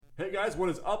Hey guys, what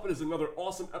is up? It is another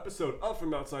awesome episode of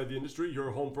From Outside the Industry,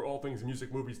 your home for all things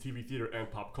music, movies, TV, theater,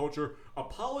 and pop culture.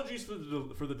 Apologies for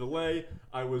the delay.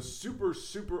 I was super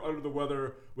under the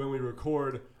weather when we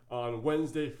record on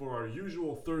Wednesday for our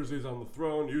usual Thursdays on the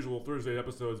Throne, usual Thursday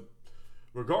episodes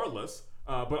regardless.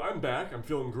 But I'm back. I'm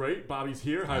feeling great. Bobby's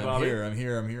here. Hi, Bobby. I'm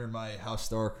here in my House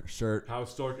Stark shirt.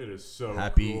 House Stark, it is so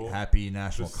cool. Happy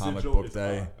National Comic Book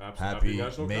Day. Happy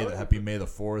May the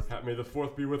 4th. May the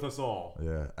 4th be with us all.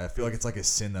 Yeah, I feel like it's like a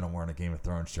sin that I'm wearing a Game of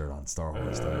Thrones shirt on Star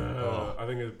Wars Day. I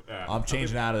think I'm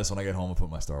changing out of this when I get home and put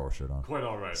my Star Wars shirt on. Quite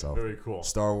all right. So, very cool.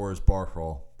 Star Wars bar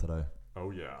crawl today.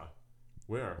 Oh, yeah.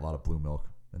 Where? A lot of blue milk.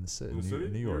 In the city,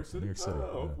 New York City.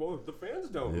 Oh, yeah. Well, the fans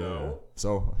don't know.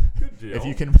 So, good deal. If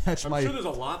you can match I'm sure there's a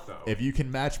lot though. If you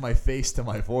can match my face to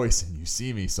my voice, and you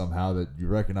see me somehow, that you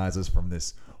recognize us from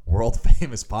this world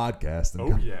famous podcast,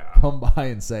 and come by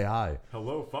and say hi.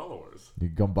 Hello, followers. You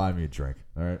can come buy me a drink.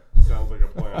 All right. Sounds like a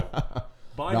plan.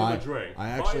 Buy him a drink.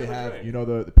 I actually have. You know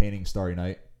the painting Starry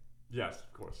Night. Yes,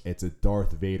 of course. It's a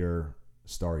Darth Vader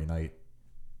Starry Night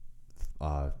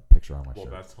picture on my shirt.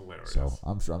 Well, that's hilarious. So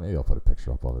I'm sure maybe I'll put a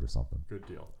picture up of it or something. Good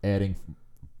deal. Adding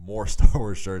more Star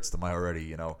Wars shirts to my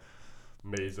already,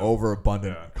 amazing,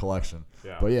 overabundant collection.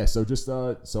 Yeah. But yeah, so just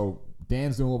so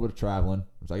Dan's doing a little bit of traveling,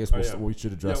 which I guess we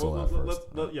should address all that first.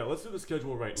 Let's do the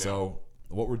schedule right now. So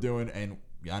what we're doing, and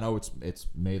I know it's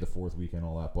May the 4th weekend,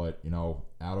 all that, but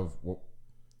out of what,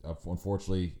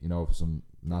 unfortunately, some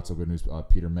not so good news.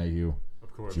 Peter Mayhew.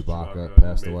 Of course, Chewbacca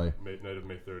passed away. Night of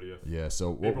May 30th. Yeah,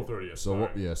 so April 30th.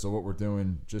 So what we're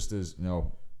doing, just as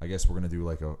I guess we're gonna do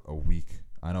like a week.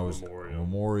 I know it's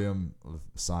memoriam of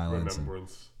silence,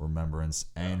 remembrance,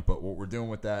 but what we're doing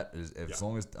with that is, as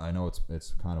long as I know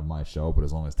it's kind of my show, but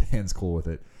as long as Dan's cool with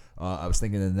it, I was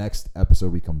thinking the next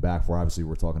episode we come back for. Obviously,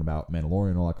 we're talking about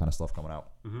Mandalorian and all that kind of stuff coming out.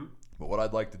 Mm-hmm. But what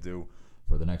I'd like to do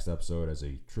for the next episode as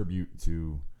a tribute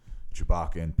to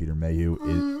Chewbacca and Peter Mayhew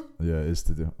is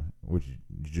to do. Would you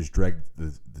just drag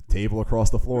the table across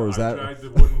the floor? I dragged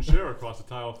the wooden chair across the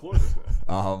tile floor just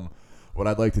now. What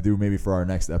I'd like to do maybe for our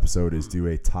next episode is do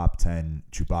a top 10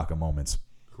 Chewbacca moments.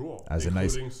 Cool.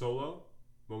 Including Solo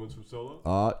moments from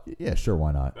Solo. Yeah, sure,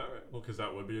 why not? All right. Well, because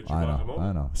that would be a Chewbacca moment.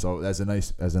 I know. So as a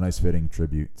nice fitting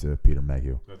tribute to Peter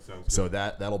Mayhew. That sounds good. So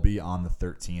that'll be on the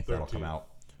 13th. That'll come out.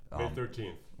 May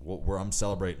 13th. I'm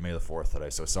celebrating May the 4th today,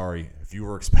 so sorry if you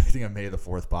were expecting a May the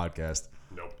 4th podcast.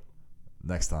 Nope.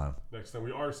 Next time.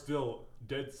 We are still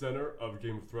dead center of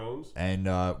Game of Thrones. And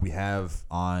we have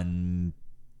on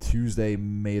Tuesday,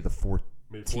 May the 14th.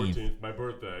 May 14th, my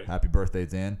birthday. Happy birthday,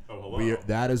 Dan. Oh, hello.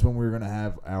 That is when we're going to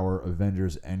have our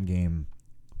Avengers Endgame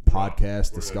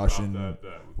podcast, discussion,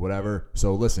 whatever.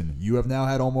 So listen, you have now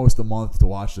had almost a month to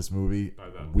watch this movie. By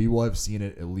then. We will have seen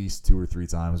it at least 2 or 3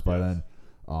 times by then.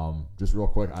 Just real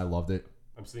quick, I loved it.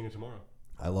 I'm seeing it tomorrow.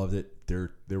 I loved it.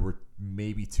 There were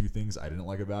maybe 2 things I didn't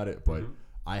like about it, but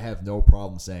I have no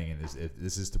problem saying it. If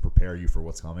this is to prepare you for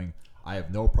what's coming. I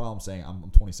have no problem saying I'm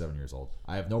 27 years old.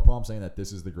 I have no problem saying that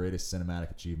this is the greatest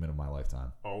cinematic achievement of my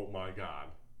lifetime. Oh my God.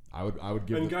 I would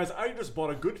give. And guys, I just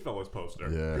bought a Goodfellas poster.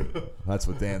 Yeah, that's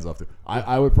what Dan's up to.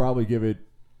 I would probably give it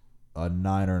a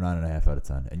 9 or 9.5 out of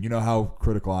 10. And you know how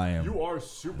critical I am. You are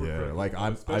super critical,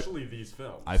 especially these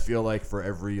films. I feel like for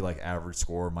every average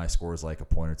score, my score is like a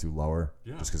point or 2 lower.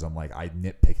 Yeah. Just because I'm I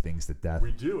nitpick things to death.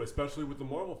 We do, especially with the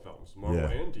Marvel films,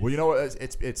 and DC. Well, you know what?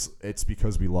 It's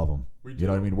because we love them. We do. You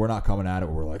know what I mean? We're not coming at it.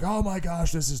 We're like, oh my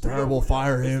gosh, this is terrible.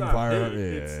 Fire him.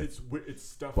 It's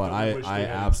stuff. But I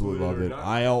absolutely loved it.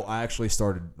 I actually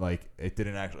started it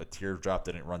didn't actually, a teardrop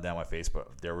didn't run down my face, but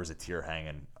there was a tear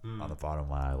hanging on the bottom of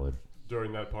my eyelid.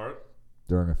 During that part?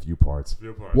 During a few parts.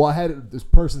 Well, I had this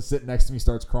person sitting next to me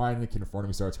starts crying, and the kid in front of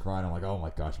me starts crying. I'm like, oh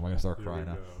my gosh, am I going to start crying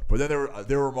now? But then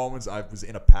there were moments I was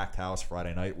in a packed house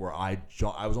Friday night where I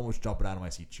was almost jumping out of my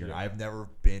seat cheering. I've never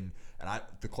been, and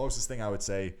the closest thing I would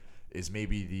say is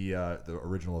maybe the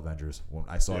original Avengers when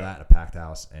I saw that in a packed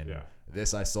house, and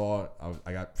this I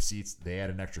got seats. They had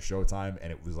an extra show time,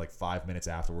 and it was like 5 minutes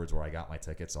afterwards where I got my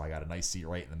ticket, so I got a nice seat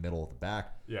right in the middle of the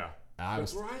back. Yeah.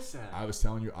 That's where I sat. I was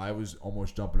telling you, I was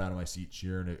almost jumping out of my seat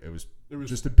cheering. It was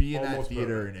just to be in that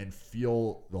theater and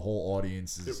feel the whole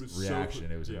audience's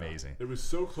reaction. It was amazing. It was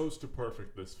so close to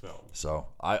perfect, this film. So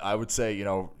I would say,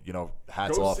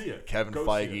 hats off Kevin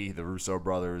Feige, the Russo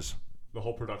brothers, the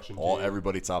whole production team,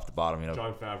 everybody top to bottom.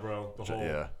 John Favreau, the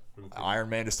whole Iron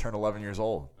Man just turned 11 years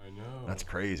old. I know. That's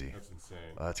crazy. That's insane.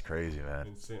 That's crazy, man.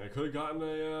 Insane. I could have gotten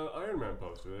a Iron Man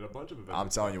poster. They had a bunch of events. I'm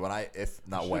telling you,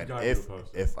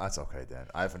 if that's okay, Dan.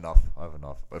 I have enough.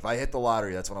 But if I hit the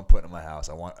lottery, that's what I'm putting in my house.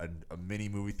 I want a mini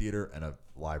movie theater and a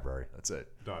library. That's it.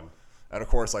 Done. And of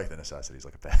course, like the necessities,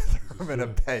 like a bathroom and a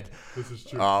bed. This is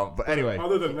true. But anyway,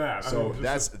 other than that, so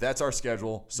that's our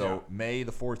schedule. So May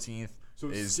the 14th.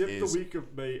 So skip the week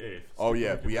of May 8th. Oh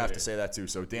yeah, we have to say that too.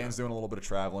 So Dan's doing a little bit of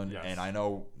traveling, and I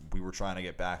know we were trying to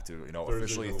get back to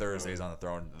officially Thursdays on the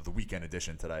Throne, the weekend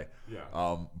edition today.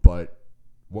 Yeah. But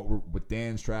with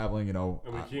Dan's traveling,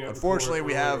 unfortunately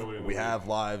we have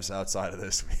lives outside of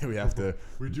this. We have to.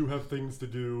 We do have things to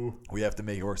do. We have to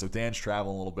make it work. So Dan's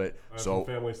traveling a little bit. So some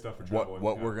family stuff for traveling.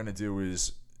 What we're gonna do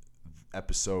is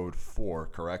episode 4,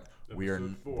 correct?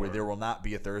 There will not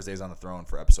be a Thursdays on the Throne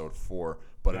for episode 4,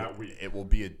 but it will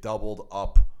be a doubled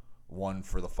up one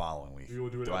for the following week. We will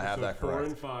do I have that correct? 4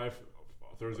 and 5.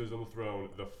 Thursdays on the Throne,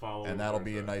 the following, and that'll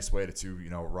be a nice way to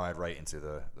ride right into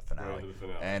the finale. Right into the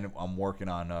finale. And I'm working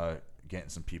on getting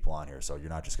some people on here, so you're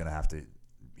not just gonna have to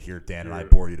hear Dan and I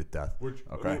bore you to death. Okay.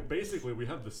 I mean, basically, we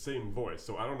have the same voice,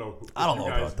 so I don't know. I don't know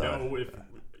you guys about that. know if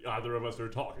either of us are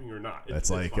talking or not. It's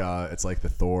like the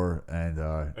Thor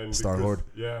and Star-Lord.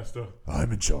 Yeah,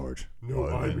 I'm in charge. No,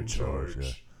 I'm in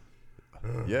charge.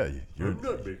 Yeah, I'm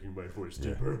not making my voice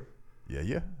deeper.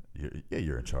 Yeah,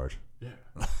 you're in charge. Yeah.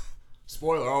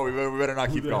 Spoiler! Oh, we better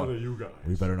not keep going. Who the hell are you guys?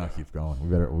 We better not keep going.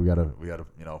 We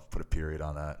gotta put a period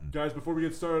on that. Guys, before we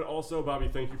get started, also Bobby,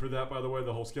 thank you for that. By the way,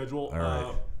 the whole schedule. All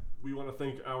right. We want to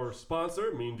thank our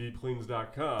sponsor,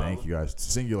 MeanDeepCleans.com. Thank you guys.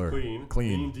 Singular. Clean.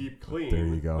 Mean Deep Clean. There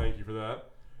you go. Thank you for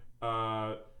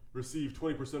that. Receive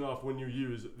 20% off when you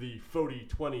use the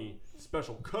FODI20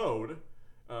 special code.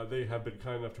 They have been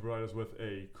kind enough to provide us with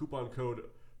a coupon code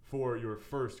for your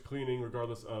first cleaning,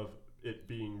 regardless of it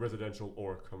being residential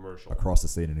or commercial. Across the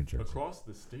state of New Jersey. Across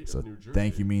the state of New Jersey.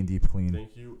 Thank you, Mean Deep Clean.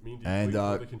 Thank you, Mean Deep Clean,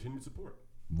 for the continued support.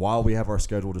 While we have our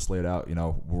schedule just laid out,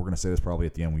 we're going to say this probably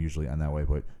at the end. We usually end that way,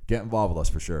 but get involved with us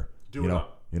for sure. Do it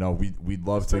up. We'd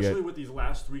love to get... Especially with these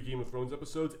last 3 Game of Thrones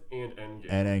episodes and Endgame.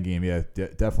 Endgame, yeah.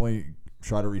 Definitely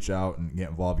try to reach out and get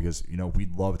involved because,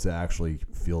 we'd love to actually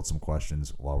field some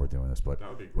questions while we're doing this. But that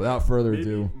would be great. Without further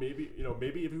ado... Maybe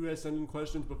if you guys send in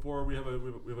questions before we have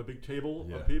a big table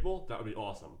of people, that would be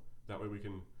awesome. That way we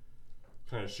can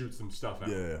kind of shoot some stuff out,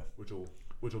 which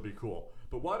will be cool.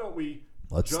 But why don't we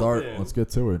Let's jump start. in. Let's get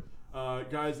to it.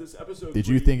 Guys, this episode... Did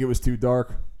you think it was too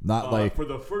dark? Not like... For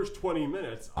the first 20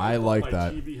 minutes, I like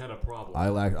that. My TV had a problem.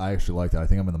 I actually like that. I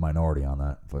think I'm in the minority on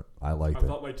that, but I liked it. I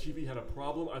thought my TV had a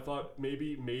problem. I thought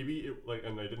maybe it,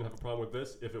 and I didn't have a problem with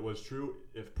this, if it was true,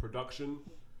 if production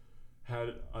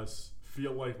had us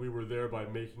feel like we were there by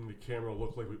making the camera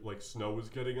look like snow was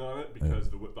getting on it because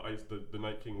the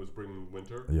Night King was bringing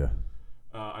winter. Yeah.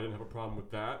 I didn't have a problem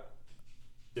with that.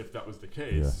 If that was the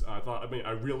case, I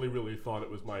really, really thought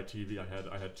it was my TV.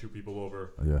 I had 2 people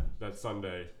over that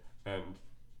Sunday, and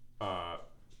I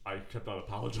kept on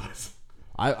apologizing.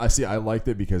 I see. I liked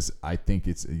it because I think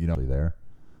it's there.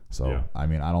 So I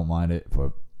mean, I don't mind it,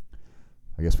 but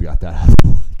I guess we got that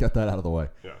out of the way.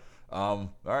 Yeah. All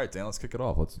right, Dan. Let's kick it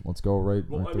off. Let's go right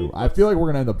through. I I feel like we're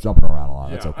gonna end up jumping around a lot.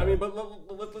 Yeah. That's okay. I mean, but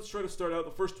let's try to start out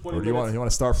the first 20 minutes. Or do you want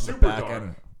to start from the back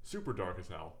end? Super dark as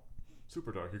hell.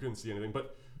 Super dark. You couldn't see anything,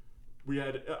 but we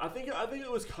had. I think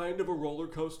it was kind of a roller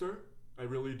coaster. I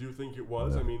really do think it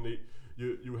was. Yeah. I mean,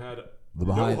 you had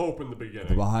no hope in the beginning.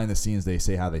 The behind the scenes, they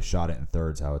say how they shot it in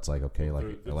thirds. How it's like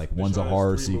like one's a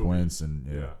horror sequence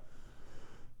and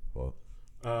Well,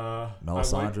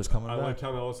 Melisandre's coming back. I liked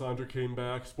how Melisandre came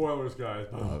back. Spoilers, guys.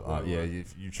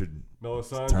 You should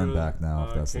Melisandre turn back now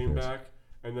if that's came the case. back,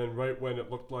 and then right when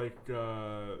it looked like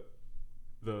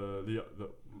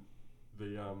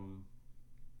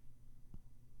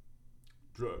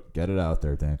get it out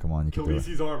there, Dan. Come on, you can do it.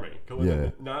 Khaleesi's army.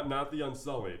 Not the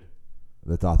Unsullied.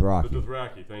 The Dothraki. The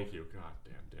Dothraki. Thank you. God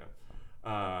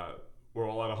damn. We're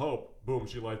all out of hope. Boom!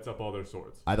 She lights up all their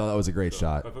swords. I thought that was a great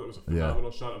shot. I thought it was a phenomenal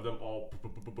shot of them all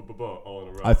in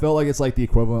a row. I felt like it's like the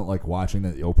equivalent, like watching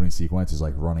the opening sequence is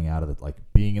like running out of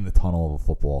being in the tunnel of a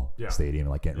football stadium,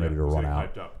 like getting ready to run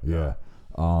out. Yeah.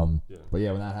 But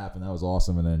when that happened, that was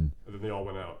awesome. And then they all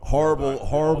went out.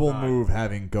 Horrible move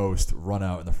having Ghost run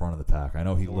out in the front of the pack. I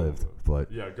know he lived, but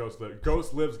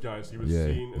Ghost lives, guys. He was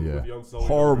seen with the Unsullied.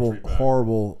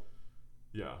 Horrible.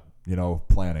 Yeah.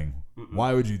 Planning. Mm-mm.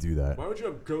 Why would you do that? Why would you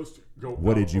have Ghost go?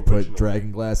 What did you put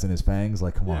dragon glass in his fangs?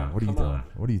 Like, come on, what are you doing?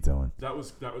 What are you doing? That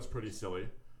was pretty silly.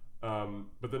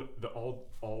 But then all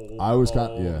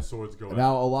the swords go out.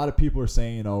 Now a lot of people are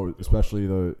saying,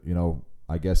 especially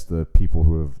I guess the people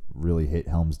who have really hit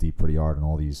Helm's Deep pretty hard in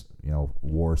all these,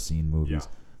 war scene movies.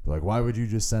 They're like, why would you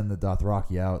just send the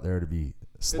Dothraki out there to be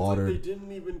slaughtered? It's like they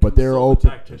didn't even but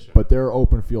they're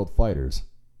open field fighters.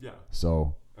 Yeah.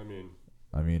 So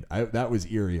I mean, that was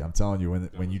eerie. I'm telling you,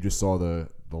 when you just saw the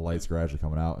lights gradually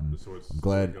coming out, and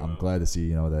I'm glad to see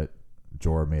that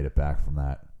Jorah made it back from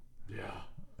that. Yeah.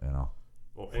 You know.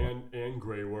 Well, and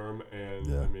Grey Worm, and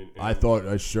yeah. I mean, and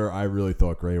I really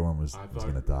thought Grey Worm was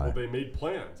going to die. Well, they made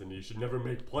plans, and you should never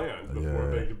make plans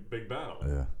before a big battle.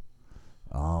 Yeah.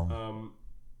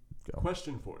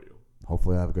 Question for you.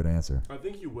 Hopefully, I have a good answer. I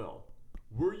think you will.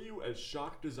 Were you as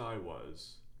shocked as I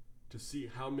was to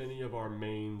see how many of our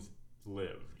mains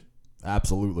lived?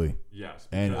 Absolutely. Yes.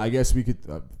 And I guess we could.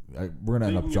 We're gonna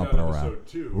end up jumping around.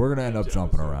 We're gonna end up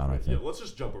jumping around. I think. Yeah. Let's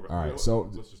just jump around. All right.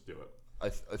 So let's just do it. I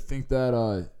think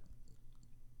that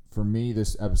for me,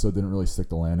 this episode didn't really stick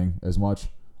the landing as much.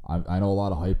 I know a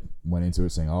lot of hype went into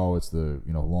it, saying, "Oh, it's the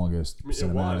longest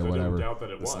cinematic, whatever." I didn't doubt that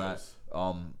it was.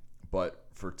 But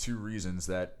for two reasons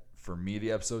that for me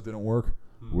the episode didn't work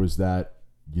was that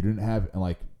you didn't have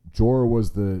Jorah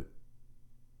was the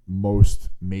most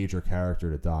major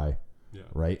character to die,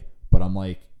 right? But I'm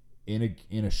like in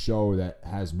a show that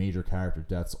has major character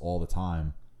deaths all the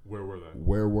time. Where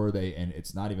were they? And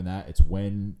it's not even that. It's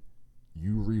when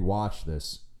you rewatch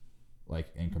this,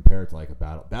 and compare it to a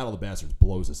Battle of the Bastards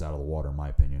blows this out of the water, in my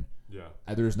opinion. Yeah.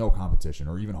 There's no competition,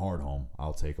 or even Hard Home.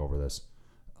 I'll take over this.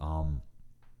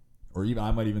 Or even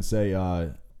I might even say,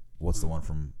 what's the one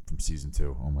from season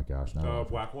 2? Oh my gosh,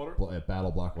 Blackwater. Battle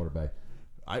of Blackwater Bay.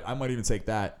 I might even take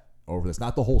that over this.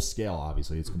 Not the whole scale,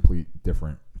 obviously. It's completely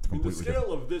different. The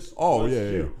scale of this was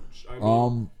huge. I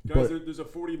mean, guys, there's a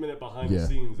 40-minute behind the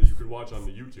scenes that you could watch on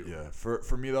the YouTube. Yeah.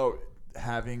 For me though,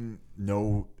 having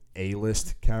no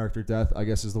A-list character death, I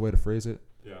guess is the way to phrase it.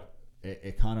 Yeah.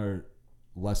 It kind of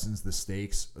lessens the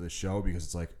stakes of the show because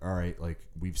it's all right,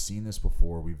 we've seen this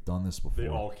before, we've done this before. They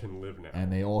all can live now.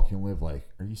 And they all can live. Are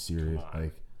you serious?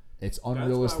 It's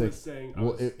unrealistic.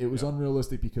 It was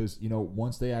unrealistic because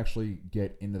once they actually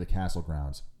get into the castle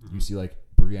grounds, you see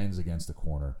Brienne's against the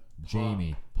corner,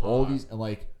 Jaime, all these, and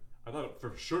I thought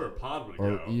for sure Pod would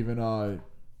or go. even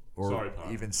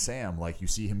even Sam, you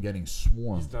see him getting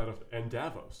swarmed. He's not and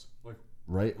Davos,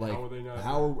 right? How are they not?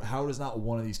 How does not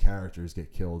one of these characters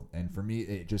get killed? And for me,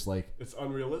 it just it's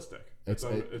unrealistic.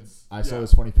 I saw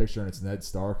this funny picture and it's Ned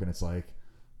Stark and it's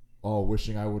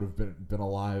wishing I would have been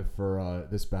alive for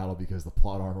this battle because the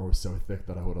plot armor was so thick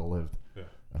that I would have lived. Yeah.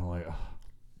 And I'm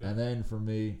Yeah. And then for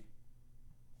me,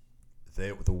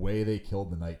 the way they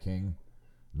killed the Night King,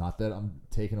 not that I'm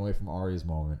taking away from Arya's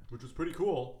moment, which was pretty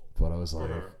cool, but I was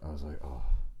oh.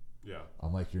 Yeah.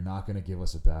 I'm you're not going to give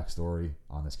us a backstory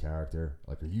on this character.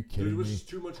 Are you kidding me? There was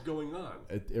too much going on.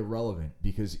 Irrelevant,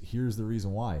 because here's the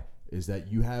reason why, is that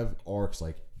you have arcs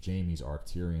like Jaime's arc,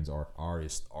 Tyrion's arc,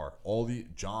 Arya's arc, all the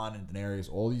Jon and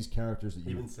Daenerys, all these characters that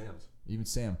even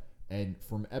Sam. And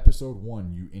from episode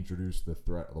 1, you introduce the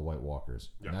threat of the White Walkers,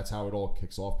 and that's how it all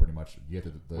kicks off. Pretty much, you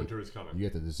get the winter is coming. You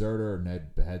get the deserter.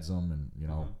 Ned beheads him, and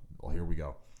well, here we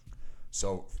go.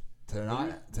 So to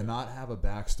not have a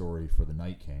backstory for the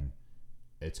Night King,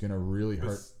 it's gonna really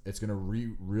hurt. It's gonna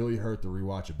really hurt the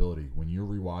rewatchability when you're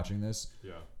rewatching this.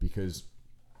 Yeah. Because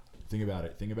think about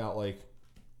it. Think about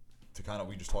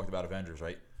we just talked about Avengers,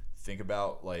 right? Think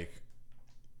about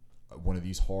one of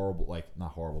these horrible,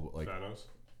 not horrible, but Thanos.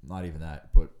 Not even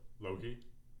that, but Loki.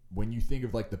 When you think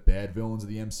of the bad villains of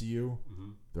the MCU,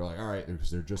 they're all right, because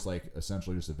they're just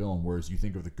essentially just a villain. Whereas you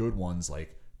think of the good ones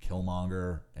like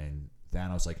Killmonger and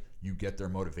Thanos, you get their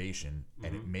motivation,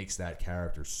 and it makes that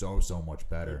character so much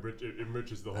better. It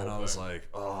enriches the whole thing. And I was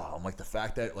I'm the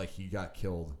fact that he got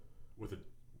killed with a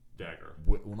dagger.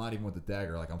 Well, not even with the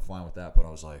dagger. I'm fine with that, but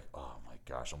I was oh my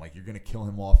gosh, I'm you're gonna kill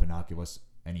him off and not give us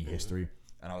any history.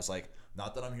 And I was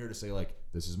not that I'm here to say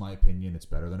this is my opinion, it's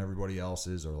better than everybody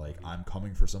else's, or I'm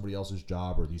coming for somebody else's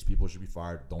job, or these people should be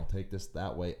fired. Don't take this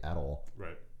that way at all.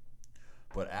 Right.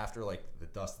 But after the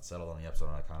dust had settled on the episode,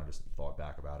 and I kind of just thought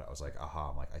back about it, I was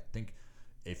aha. I'm I think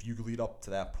if you lead up to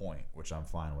that point, which I'm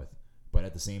fine with, but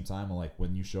at the same time,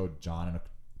 when you showed Jon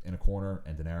in a corner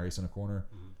and Daenerys in a corner,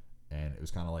 and it was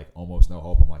kind of almost no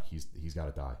hope. I'm he's got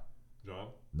to die. Jon?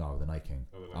 No, the Night King.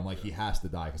 Oh, the Night I'm King. He has to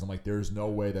die, because I'm there's no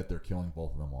way that they're killing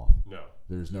both of them off. No.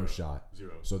 There's no shot.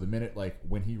 Zero. So the minute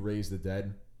when he raised the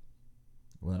dead,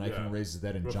 when the Night King raises the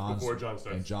dead, and Jon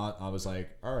I was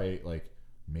all right,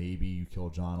 maybe you kill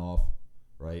Jon off,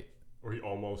 right? Or he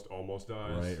almost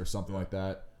dies, right, or something like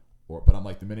that. But I'm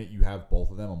the minute you have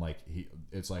both of them, I'm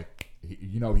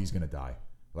he's gonna die.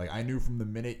 I knew from the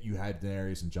minute you had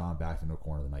Daenerys and Jon back into a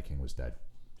corner, the Night King was dead.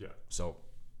 Yeah. So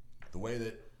the way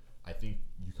that I think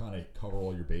you kind of cover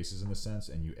all your bases in a sense,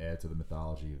 and you add to the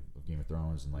mythology of Game of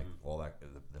Thrones and all that,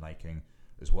 the Night King,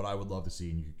 is what I would love to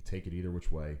see, and you could take it either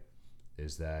which way,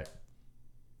 is that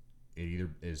it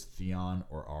either is Theon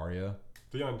or Arya.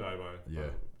 Theon died by. Yeah.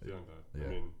 Theon died. Yeah. I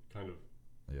mean, kind of.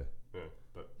 Yeah. Yeah,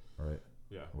 but. All right.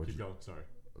 Yeah. Keep going. Sorry.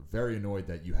 Very annoyed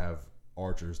that you have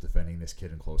archers defending this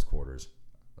kid in close quarters.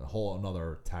 A whole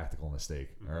another tactical mistake.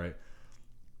 All right.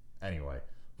 Anyway,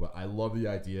 but I love the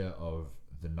idea of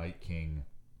the Night King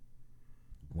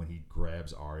when he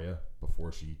grabs Arya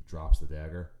before she drops the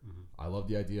dagger. I love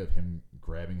the idea of him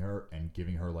grabbing her and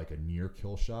giving her like a near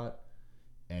kill shot,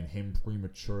 and him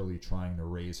prematurely trying to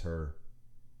raise her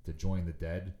to join the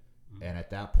dead. And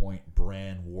at that point,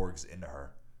 Bran wargs into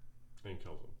her and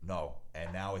kills him. No,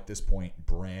 and now at this point,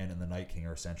 Bran and the Night King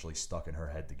are essentially stuck in her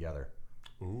head together.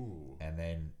 Ooh. And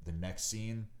then the next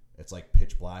scene, it's like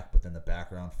pitch black, but then the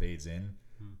background fades in,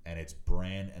 and it's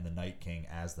Bran and the Night King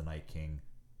as the Night King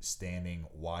standing,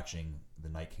 watching the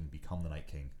Night King become the Night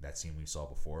King. That scene we saw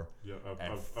before. Yeah,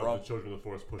 of the Children of the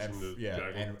Forest pushing the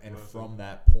dragon. And from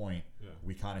that point,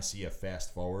 we kind of see a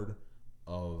fast forward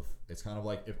of, it's kind of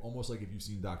like, if almost like if you've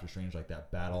seen Doctor Strange, like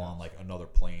that battle on like another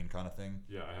plane kind of thing.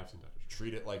 Yeah, I have seen Doctor Strange.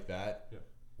 Treat it like that, yeah.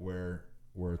 where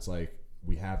it's like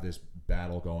we have this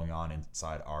battle going on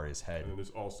inside Arya's head, and then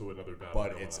there's also another battle.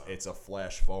 But it's a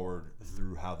flash forward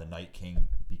through how the Night King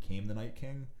became the Night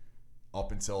King,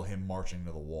 up until him marching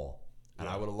to the wall. And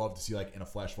I would have loved to see, like, in a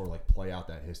flash forward, like, play out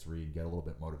that history and get a little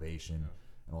bit motivation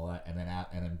and all that. And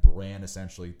then Bran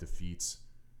essentially defeats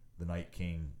the Night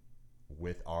King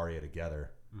with Arya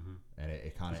together. And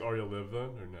it kind of... Does Arya live then,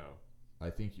 or no?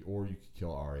 I think, or you could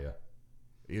kill Arya.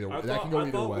 Either way, that can go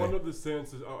either way. One of the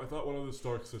I thought one of the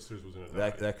Stark sisters was in it.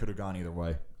 That could have gone either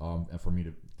way, and for me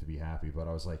to be happy. But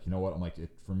I was like, you know what? I'm like,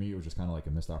 for me, it was just kind of like a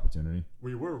missed opportunity.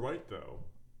 We were right though.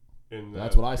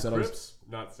 That's what I said. Crypts,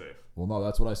 not safe. Well, no,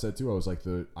 that's what I said too. I was like,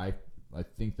 I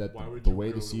think that the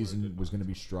way the season was going to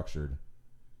be structured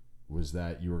was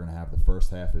that you were going to have the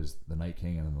first half is the Night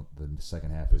King, and then the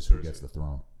second half is who gets the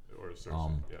throne. Or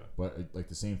Cersei, yeah. But like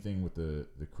the same thing with the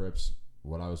crypts.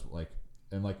 What I was like.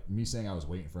 And like me saying I was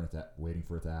waiting for it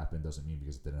to happen doesn't mean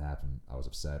because it didn't happen I was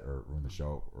upset or ruined the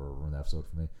show or ruined the episode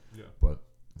for me. Yeah. But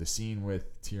the scene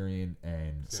with Tyrion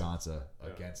and Sansa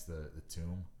against the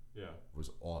tomb was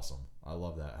awesome. I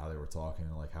love that, how they were talking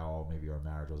and like how maybe our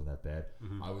marriage wasn't that bad.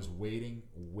 I was waiting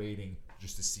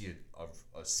just to see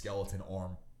a skeleton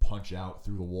arm punch out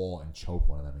through the wall and choke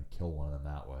one of them and kill one of them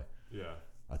that way. Yeah.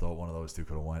 I thought one of those two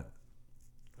could have went.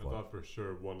 I thought for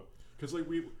sure one, because like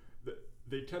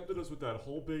they tempted us with that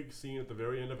whole big scene at the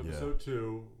very end of episode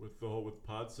 2 with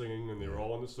Pod singing, and they were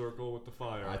all in the circle with the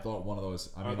fire. I thought one of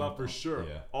those. I thought for sure.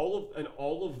 Yeah.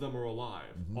 All of them are alive.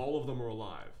 All of them are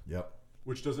alive. Yep.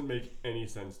 Which doesn't make any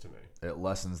sense to me. It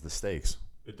lessens the stakes.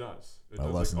 It does.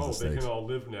 Lessens the stakes. They can all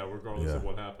live now, regardless of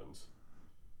what happens.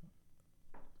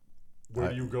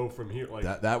 Where do you go from here?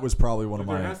 Like that was probably one of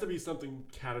my. There has to be something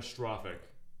catastrophic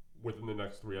within the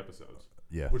next 3 episodes.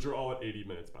 Yeah. Which are all at 80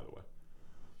 minutes, by the way.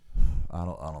 I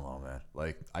don't know, man.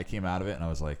 Like I came out of it and I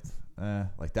was like,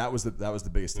 like that was the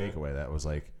biggest takeaway. That was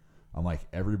like, I'm like,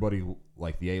 everybody,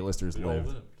 like the A-listers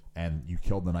lived, and you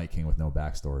killed the Night King with no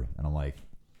backstory, and I'm like,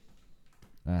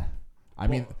 I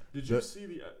mean, did you see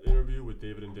the interview with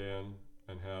David and Dan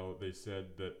and how they said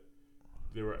that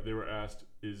they were asked,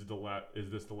 is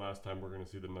this the last time we're going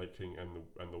to see the Night King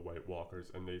and the White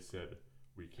Walkers, and they said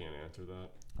we can't answer that.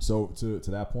 So to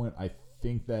that point, I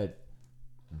think that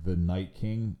the Night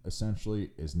King essentially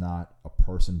is not a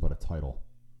person but a title,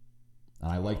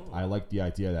 and I like the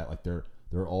idea that like there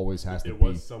always has to be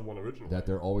was someone originally, that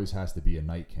there always has to be a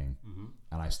Night King,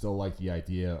 and I still like the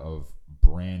idea of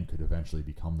Bran could eventually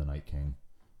become the Night King,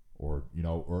 or I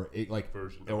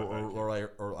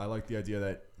like the idea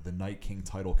that the Night King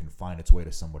title can find its way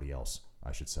to somebody else,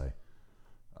 I should say,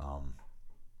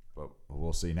 but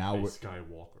we'll see now.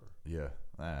 Skywalker. Yeah.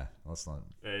 Let's not.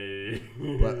 Hey.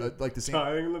 But like the same.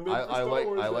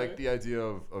 I like the idea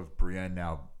of Brienne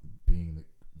now being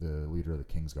the leader of the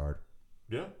Kingsguard.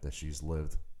 Yeah. That she's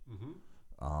lived.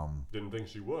 Didn't think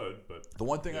she would, but the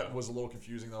one thing that was a little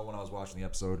confusing though when I was watching the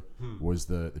episode was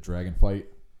the dragon fight.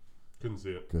 Couldn't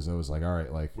see it because I was like, all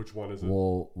right, like which one is it?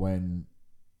 Well, when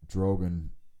Drogon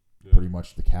pretty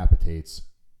much decapitates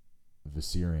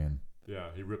Viserion. Yeah,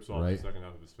 he rips off the second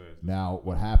half of his face. Now,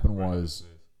 what happened was.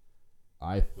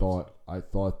 I thought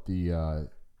the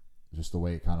just the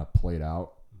way it kind of played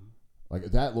out, like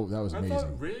that was amazing. I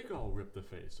thought Rhaegal ripped the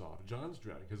face off Jon's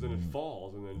dragon because then it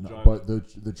falls and then Jon. But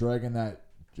the dragon that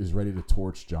is ready to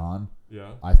torch Jon,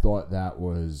 I thought that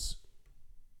was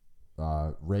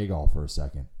Rhaegal for a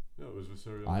second. No, it was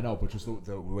Viserion. I know, but just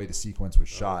the way the sequence was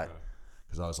shot,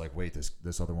 because I was like, wait,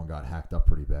 this other one got hacked up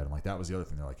pretty bad. I'm like, that was the other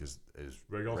thing. They're like, is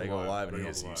Rhaegal alive? And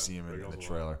you see him in the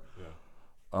trailer.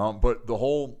 Yeah. But the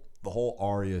whole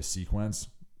Arya sequence,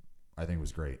 I think,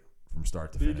 was great from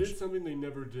start to finish. They did something they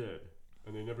never did.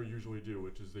 and they never usually do,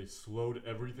 which is they slowed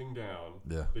everything down.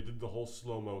 Yeah. They did the whole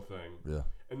slow-mo thing. Yeah.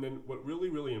 And then what really,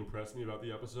 really impressed me about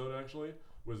the episode, actually,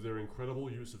 was their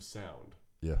incredible use of sound.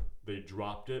 Yeah. They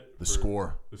dropped it. The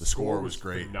score was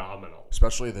great. Phenomenal.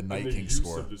 Especially the Night King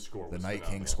score. Of the score was the Night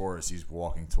phenomenal. King score as he's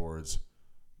walking towards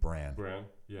Bran.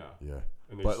 Yeah. Yeah.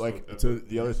 And But like to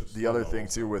the other thing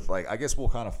too with like I guess we'll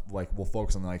kind of like we'll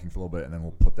focus on the Night King for a little bit and then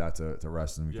we'll put that to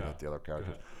rest and we can get the other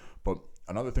characters. But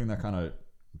another thing that kind of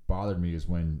bothered me is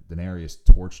when Daenerys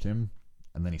torched him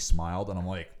and then he smiled and I'm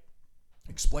like,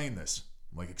 explain this.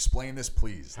 I'm like, explain this,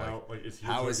 please. Is he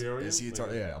how a is he a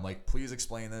Targaryen? yeah, I'm like, please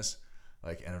explain this.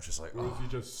 Like, and I'm just like, or is he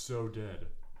just so dead?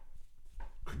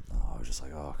 I was just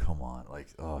like, oh, come on. Like,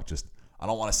 just I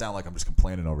don't want to sound like I'm just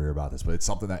complaining over here about this, but it's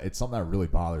something that really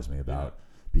bothers me about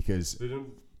because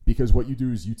what you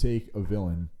do is you take a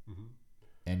villain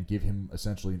and give him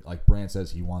essentially, like Bran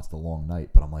says, he wants the long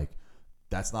night, but I'm like,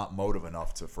 that's not motive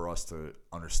enough for us to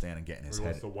understand and get in his head. He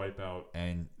wants to wipe out.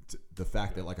 And the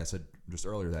fact that, like I said just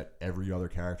earlier, that every other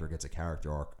character gets a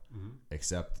character arc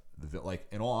except like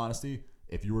in all honesty.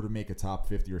 If you were to make a top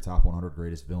 50 or top 100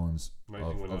 greatest villains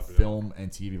of film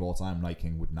and TV of all time, Night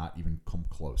King would not even come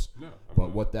close. No,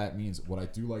 what that means, what I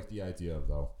do like the idea of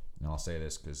though, and I'll say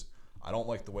this because I don't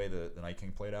like the way the Night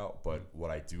King played out, but what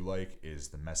I do like is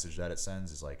the message that it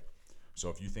sends is like, so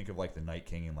if you think of like the Night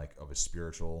King in like of a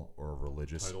spiritual or a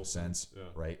religious sense,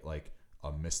 right? Like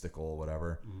a mystical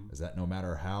whatever, is that no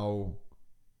matter how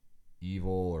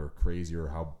evil or crazy or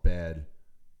how bad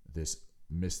this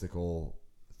mystical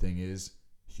thing is,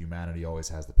 humanity always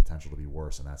has the potential to be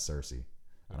worse, and that's Cersei.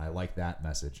 And I like that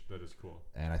message. That is cool.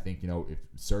 And I think, if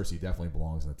Cersei definitely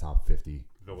belongs in the top 50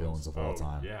 villains of all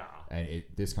time. Yeah. And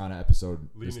this kind of episode,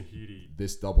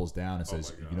 this doubles down and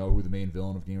says, you know who the main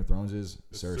villain of Game of Thrones is?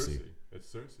 Cersei. It's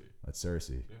Cersei. That's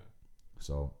Cersei. Yeah.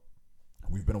 So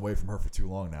we've been away from her for too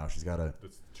long now. She's got to.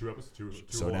 That's two episodes.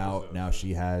 So now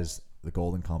she has the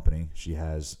Golden Company. She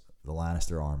has the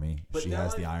Lannister army. She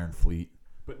has the Iron Fleet.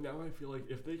 But now I feel like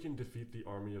if they can defeat the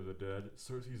army of the dead,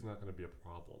 Cersei's not going to be a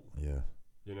problem. Yeah.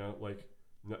 Like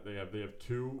they have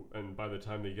two, and by the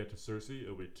time they get to Cersei,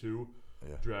 it'll be two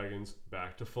dragons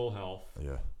back to full health.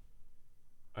 Yeah.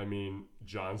 I mean,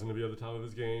 Jon's going to be at the top of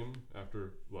his game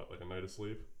after like a night of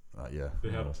sleep. Yeah.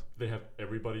 They have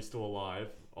everybody still alive.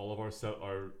 All of our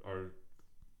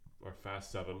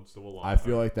fast seven still alive. I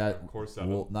feel like that. Core seven.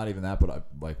 Well, not even that, but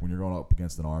like when you're going up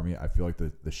against an army, I feel like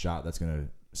the shot that's going to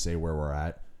say where we're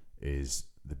at is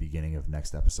the beginning of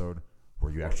next episode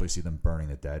where you actually see them burning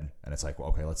the dead, and it's like, well,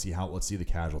 okay, let's see the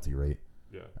casualty rate,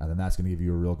 and then that's going to give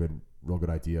you a real good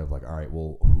idea of like, all right,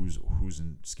 well, who's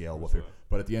in scale with it.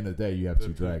 But at the end of the day, you have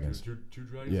two dragons. Two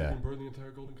dragons that can burn the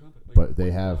entire Golden Company. Like, but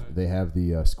they have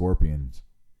the scorpions,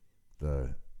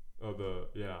 like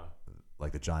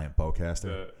the giant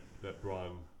bowcaster that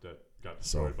Bronn that got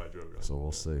destroyed by Drogon. So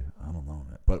we'll see. I don't know,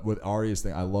 man. But with Arya's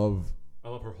thing, I love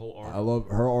her whole arc. I love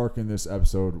her arc in this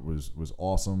episode was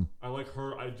awesome. I like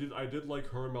her. I did like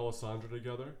her and Melisandre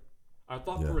together. I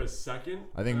thought for a second.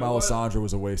 I think Melisandre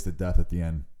was a wasted death at the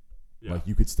end. Yeah. Like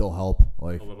you could still help.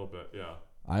 Like a little bit, yeah.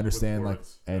 I understand.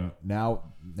 Now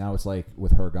it's like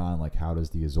with her gone. Like how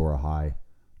does the Azor Ahai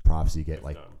prophecy get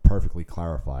perfectly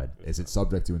clarified? Is it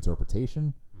subject to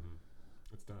interpretation?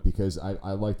 It's done. Because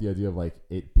I like the idea of like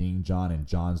it being Jon and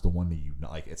Jon's the one that you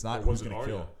like. It's not who's going to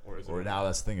kill. Or now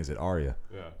that's the thing. Is it Arya?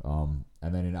 Yeah.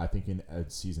 And then I think in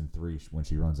season 3 when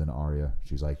she runs into Arya,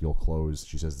 she's like, "You'll close."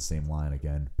 She says the same line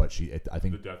again, but I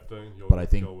think the death thing. I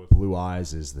think blue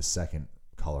eyes is the second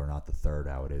color, not the third.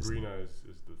 How it is. Green eyes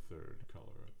is the third color.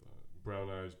 I thought. Brown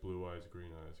eyes, blue eyes, green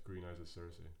eyes. Green eyes is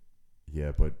Cersei.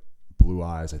 Yeah, but blue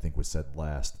eyes I think was said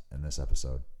last in this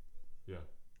episode. Yeah.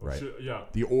 Right. Yeah.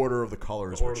 The order of the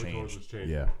colors were changed.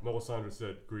 Yeah. Melisandre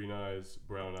said green eyes,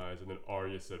 brown eyes, and then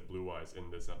Arya said blue eyes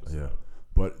in this episode. Yeah.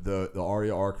 But the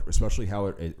Arya arc, especially how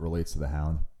it relates to the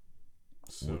Hound,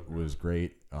 was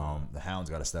great. The Hound's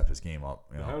got to step his game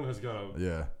up. The Hound has got to.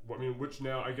 Yeah. I mean, which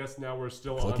now I guess now we're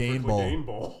still Clegane on for Clegane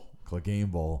Bowl.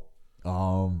 Clegane Bowl.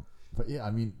 But yeah, I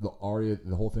mean the Arya,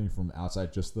 the whole thing from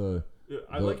outside, just the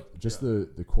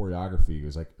choreography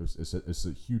was like it's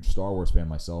a huge Star Wars fan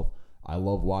myself. I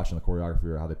love watching the choreography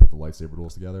or how they put the lightsaber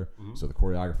duels together. Mm-hmm. So the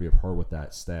choreography of her with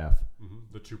that staff,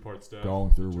 the 2-part staff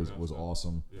going through was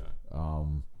awesome. Yeah.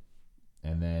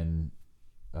 And then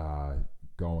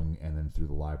going and then through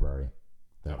the library,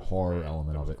 that horror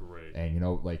element of it. Great. And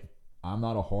like I'm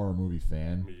not a horror movie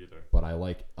fan, me either, but I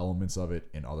like elements of it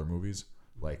in other movies,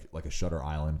 like a Shutter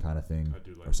Island kind of thing,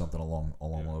 or something along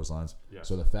those lines. Yeah.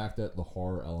 So the fact that the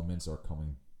horror elements are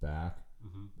coming back,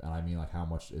 and I mean like how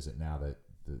much is it now that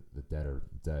the dead are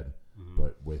dead,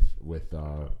 but with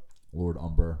Lord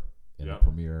Umber in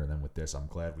premiere, and then with this, I'm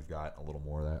glad we've got a little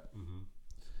more of that. Mm-hmm.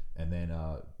 And then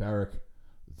Barrack,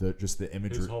 the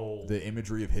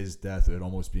imagery of his death, it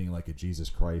almost being like a Jesus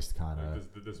Christ kind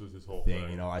of this was his whole thing.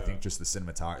 You know, I think just the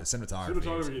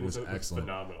cinematography was excellent.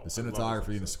 Phenomenal. The cinematography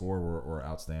and the score were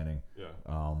outstanding.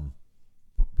 Yeah.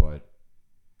 But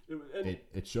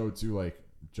it showed too, like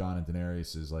Jon and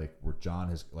Daenerys is like where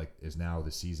Jon is now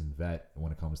the seasoned vet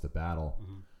when it comes to battle.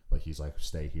 Mm-hmm. Like he's like,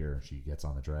 stay here, and she gets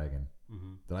on the dragon.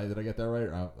 Mm-hmm. Did I get that right?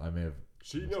 Or I may have.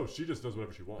 She just does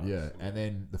whatever she wants. Yeah, and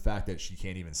then the fact that she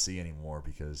can't even see anymore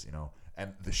because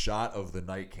and the shot of the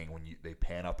Night King when they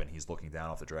pan up and he's looking down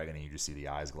off the dragon and you just see the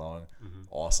eyes glowing. Mm-hmm.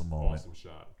 Awesome moment. Awesome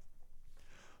shot.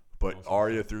 But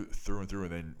Arya through and through,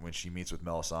 and then when she meets with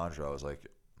Melisandre, I was like,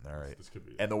 all right. This could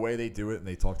be. And the way they do it, and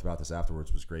they talked about this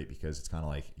afterwards, was great because it's kind of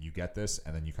like you get this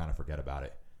and then you kind of forget about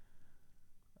it.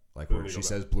 Like where she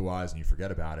says blue eyes and you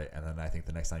forget about it, and then I think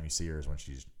the next time you see her is when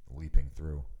she's leaping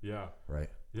through. Yeah. Right.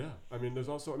 Yeah. I mean, there's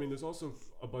also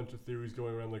a bunch of theories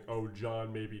going around like, oh,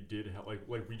 Jon maybe did like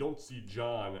we don't see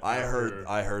Jon. I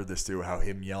heard this too, how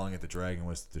him yelling at the dragon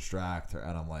was to distract her,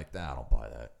 and I'm like, nah, I don't buy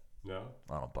that. No.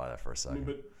 I don't buy that for a second. I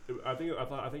mean,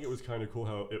 but I think it was kind of cool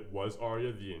how it was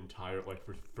Arya the entire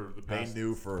for the past. They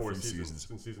knew for a few seasons.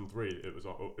 Since season 3, it was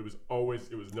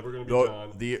never going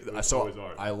to be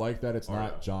Jon. I like that it's Arya.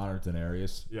 not Jon or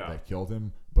Daenerys Yeah. that killed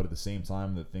him, but at the same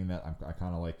time, the thing that I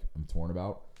kind of like I'm torn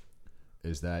about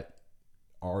is that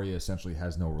Arya essentially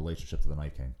has no relationship to the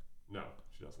Night King. No,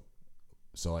 she doesn't.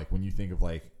 So like when you think of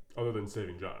like other than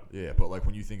saving Jon. Yeah, but like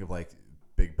when you think of like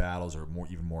big battles or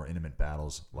even more intimate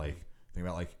battles, like think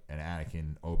about like an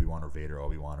Anakin, Obi-Wan, or Vader,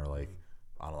 Obi-Wan, or like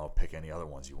I don't know, pick any other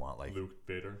ones you want, like Luke,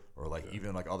 Vader, or like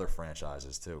even like other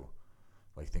franchises too.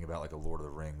 Like think about like a Lord of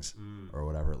the Rings or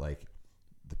whatever. Like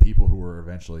the people who were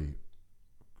eventually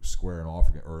squaring off,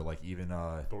 or like even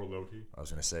Thor, Loki. I was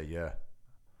gonna say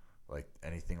like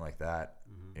anything like that,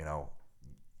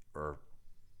 or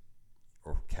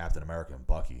Captain America and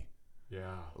Bucky.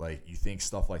 Yeah. Like you think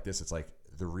stuff like this, it's like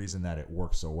the reason that it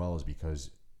works so well is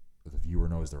because the viewer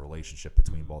knows the relationship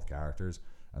between both characters,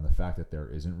 and the fact that there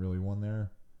isn't really one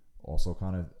there also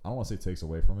kind of, I don't want to say takes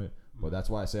away from it, but that's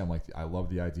why I say I love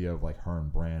the idea of like her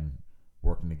and Bran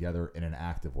working together in an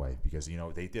active way, because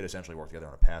they did essentially work together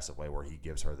in a passive way where he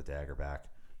gives her the dagger back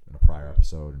in a prior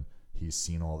episode, and he's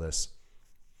seen all this.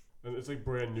 And it's like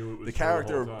Bran knew it was the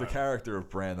character of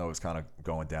Bran though is kind of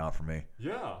going down for me.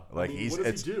 Yeah, like what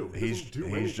does he do?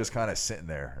 He's just kind of sitting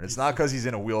there, and it's not because he's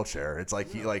in a wheelchair. It's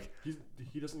like he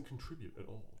doesn't contribute at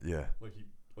all. Yeah, like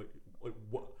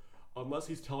what? Unless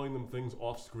he's telling them things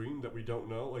off screen that we don't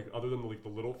know, like other than like the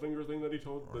little finger thing that he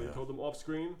told them off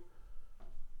screen.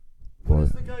 What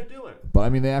is the guy doing? But I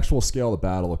mean, the actual scale of the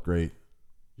battle looked great.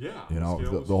 Yeah,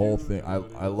 the whole thing.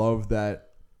 I love that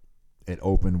it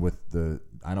opened with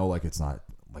I know like it's not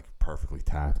like perfectly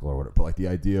tactical or whatever, but like the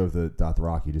idea of the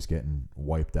Dothraki just getting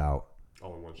wiped out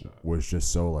all in one shot was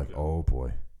just so like, oh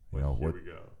boy, here we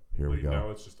go. Here we go.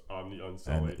 Now it's just on the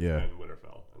Unsullied and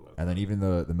Winterfell. And then even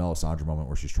the Melisandre moment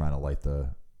where she's trying to light the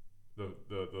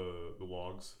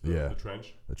logs, the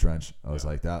trench. The trench. I was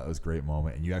like, that was a great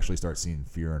moment, and you actually start seeing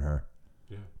fear in her.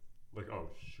 Yeah, like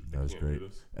shoot, that was great.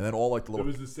 And then all like the little. It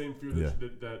was the same fear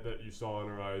that you saw in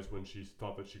her eyes when she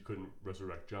thought that she couldn't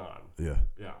resurrect Jon. Yeah.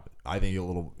 Yeah. I think even a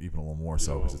little more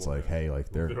so because it's like, hey, like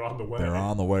they're on the way. They're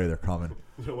on the way. They're coming.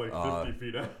 They're like 50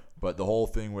 feet out. But the whole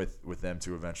thing with them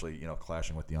two eventually,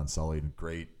 clashing with the Unsullied,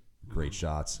 great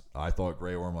shots. I thought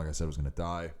Grey Worm, like I said, was going to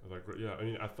die.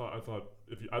 I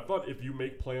thought if you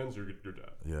make plans, you're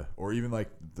dead. Yeah, or even like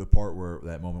the part where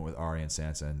that moment with Arya and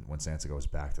Sansa, and when Sansa goes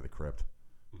back to the crypt,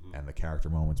 and the character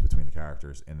moments between the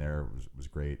characters in there was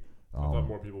great. I thought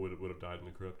more people would have died in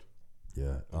the crypt.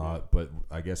 Yeah, but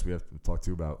I guess we have to talk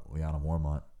too about Lyanna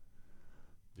Mormont.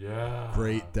 Yeah,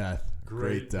 great death.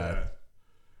 Great death.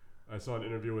 I saw an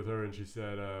interview with her, and she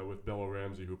said with Bella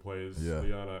Ramsey, who plays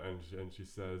Lyanna, and she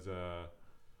says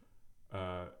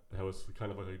how it's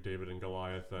kind of like a David and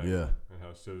Goliath thing. Yeah. And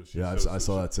how I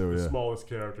saw that too. The smallest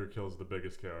character kills the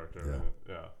biggest character.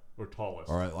 Yeah. Or tallest.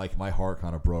 All right, like my heart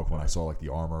kind of broke when I saw like the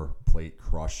armor plate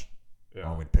crush. Yeah.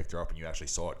 When we picked her up, and you actually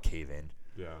saw it cave in.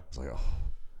 Yeah. It's like, oh.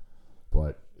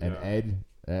 But Ed,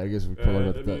 I guess we put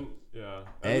it at that. Yeah.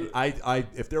 Ed, I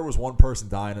if there was one person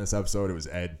dying in this episode, it was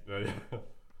Ed. Yeah.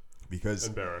 Because,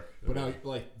 and Barrack. But now,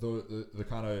 like the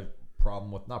kind of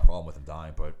problem with not problem with him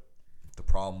dying, but the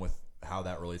problem with how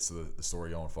that relates to the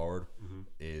story going forward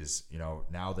is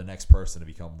now the next person to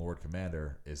become Lord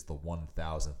Commander is the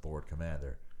 1,000th Lord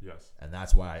Commander. Yes. And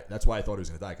that's why I thought he was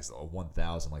going to die, because a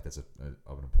 1,000 like that's of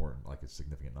an important, like a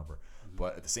significant number.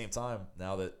 But at the same time,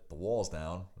 now that the wall's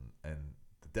down and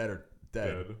the dead are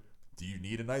dead. do you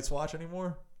need a Night's Watch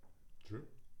anymore? True.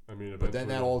 I mean, but then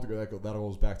that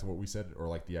goes back to what we said, or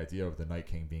like the idea of the Night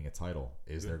King being a title.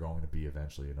 Is there going to be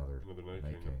eventually another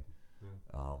Night King?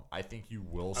 Yeah. I think you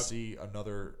will see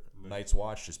another Night's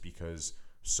Watch just because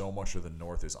so much of the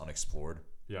North is unexplored.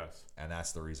 Yes. And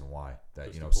that's the reason why.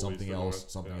 That something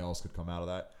else could come out of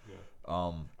that.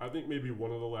 Yeah. I think maybe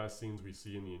one of the last scenes we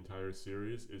see in the entire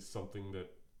series is something that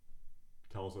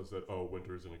tells us that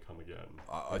winter is going to come again.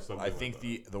 I think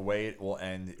the way it will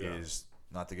end is,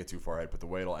 not to get too far ahead, but the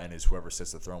way it'll end is whoever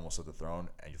sits the throne will sit the throne,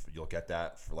 and you'll get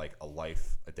that for like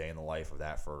a day in the life of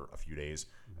that for a few days,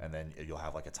 and then you'll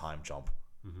have like a time jump,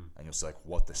 and you'll see like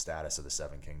what the status of the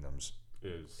Seven Kingdoms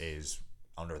is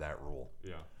under that rule.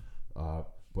 Yeah.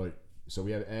 But so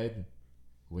we have Ed,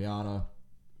 Lyanna,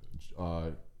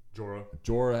 Jorah.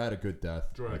 Jorah had a good death.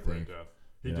 Jorah had a great death.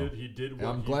 He did.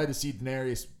 I'm glad to see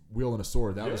Daenerys wielding a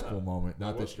sword. That was a cool moment.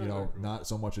 Not that cool. Not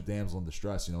so much a damsel in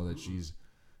distress. That she's,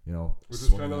 which is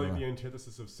kind of like the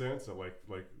antithesis of Sansa.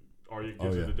 Like Arya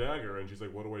gives her the dagger, and she's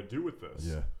like, "What do I do with this?"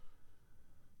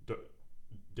 Yeah.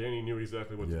 Danny knew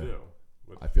exactly what to do.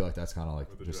 I feel like that's kind of like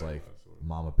just like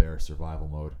Mama Bear survival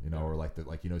mode, or like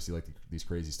see like these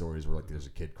crazy stories where like there's a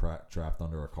kid trapped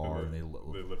under a car and they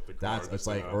lift the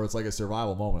car. It's like a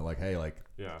survival moment. Like, hey, like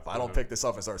if I don't pick this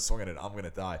up and start swinging it, I'm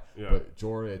gonna die. Yeah. But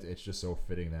Jorah, it's just so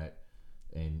fitting that,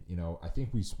 and I think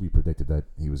we predicted that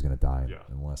he was gonna die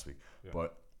in the last week,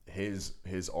 but his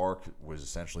arc was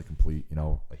essentially complete.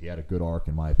 He had a good arc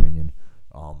in my opinion,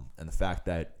 and the fact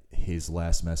that his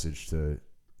last message to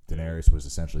Daenerys was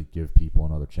essentially give people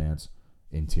another chance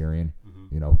in Tyrion.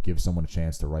 Give someone a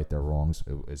chance to right their wrongs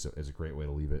is a great way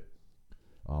to leave it.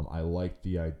 I like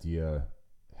the idea,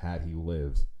 had he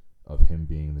lived, of him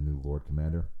being the new Lord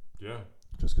Commander. Yeah.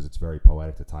 Just because it's very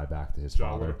poetic to tie back to his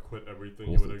father. Would have quit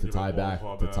everything. To tie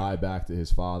back to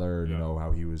his father.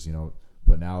 How he was.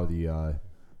 But now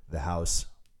the house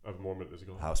of Mormont is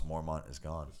gone. House Mormont is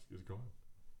gone. Is gone.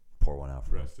 Pour one out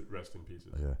for rest in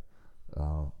pieces. Yeah.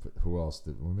 Who else?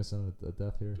 Did we miss a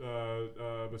death here?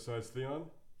 Besides Theon?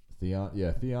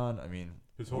 Theon. I mean,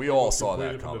 we all saw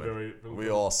that coming. We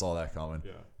all saw that coming.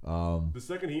 Yeah. The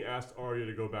second he asked Arya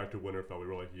to go back to Winterfell, we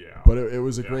were like, yeah. But it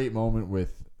was a great moment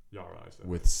with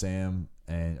Sam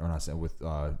with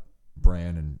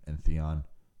Bran and Theon,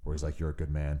 where he's like, "You're a good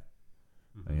man."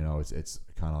 And it's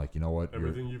kind of like, what,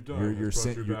 everything you've done, your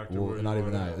sin. Not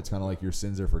even that. It's kind of like your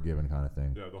sins are forgiven, kind of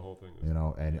thing. Yeah, the whole thing.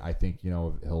 And I think he's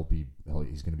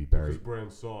going to be buried. Because Bran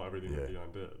saw everything that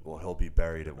Theon did. Well, he'll be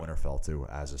buried at Winterfell too,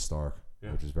 as a Stark,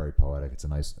 which is very poetic. It's a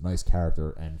nice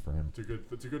character end for him.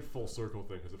 It's a good full circle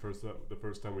thing, because the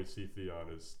first time we see Theon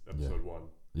is episode 1.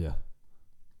 Yeah.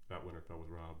 That Winterfell was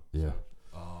Robb. Yeah.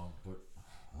 So. But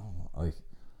I don't know, like.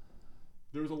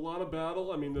 There was a lot of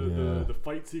battle. I mean, the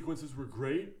fight sequences were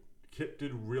great. Kit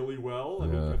did really well. I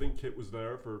mean, I think Kit was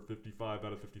there for 55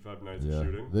 out of 55 nights of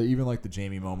shooting. Even like the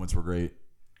Jaime moments were great.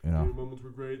 Jaime moments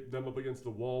were great. Them up against the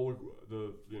wall.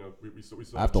 We saw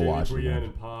I have to Jaime, watch Brienne,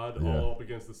 and Pod all up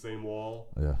against the same wall.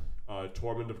 Yeah.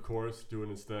 Tormund, of course, doing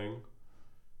his thing.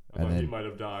 I thought he might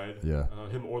have died. Yeah.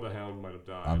 Him or the Hound might have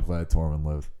died. I'm glad Tormund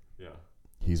lived. Yeah.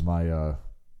 He's my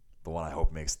the one I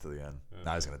hope makes it to the end. Yeah.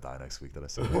 Now he's gonna die next week. That I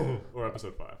said. Or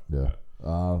episode 5. Yeah.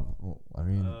 I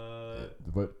mean,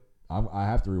 but I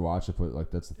have to rewatch it. But like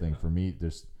that's the thing for me.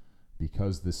 There's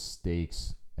because the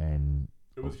stakes and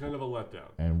it was kind of a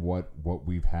letdown. And what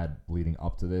we've had leading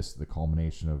up to this, the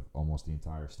culmination of almost the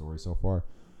entire story so far.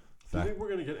 Do you think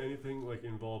we're gonna get anything like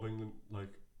involving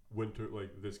like winter,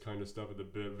 like this kind of stuff at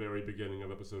the very beginning of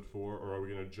episode 4, or are we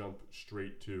gonna jump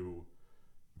straight to?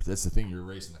 That's the thing. You're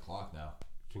racing the clock now.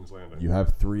 King's Landing. You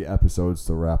have 3 episodes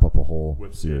to wrap up a whole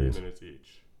series. 80 minutes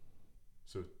each.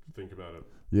 So think about it.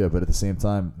 Yeah, but at the same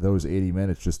time, those 80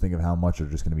 minutes, just think of how much are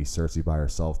just going to be Cersei by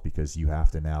herself, because you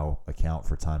have to now account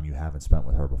for time you haven't spent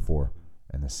with her before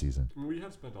in this season. I mean, we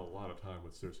have spent a lot of time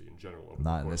with Cersei in general.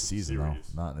 Not in this season, though.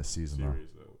 Not in this season, though.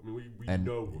 I mean, we and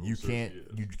know who you can't.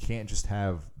 You can't just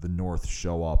have the North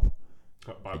show up.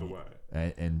 By the way,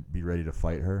 and be ready to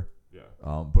fight her. Yeah.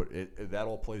 But that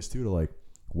all plays too to like.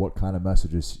 What kind of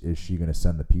messages is she going to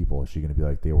send the people? Is she going to be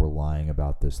like, they were lying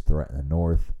about this threat in the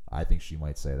North? I think she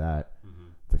might say that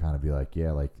to kind of be like,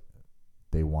 yeah, like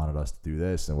they wanted us to do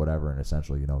this and whatever. And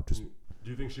essentially, just. Do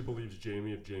you think she believes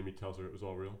Jaime if Jaime tells her it was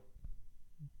all real?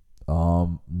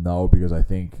 No, because I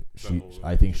think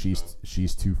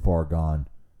she's too far gone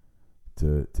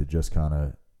to just kind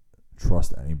of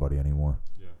trust anybody anymore.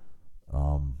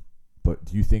 Yeah. But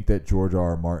do you think that George R.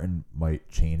 R. Martin might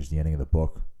change the ending of the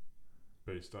book?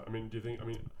 Based on,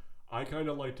 I kind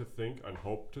of like to think and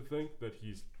hope to think that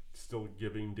he's still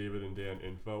giving David and Dan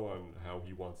info on how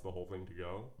he wants the whole thing to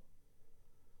go.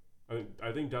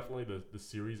 I think definitely the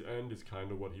series end is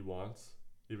kind of what he wants,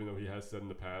 even though he has said in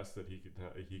the past that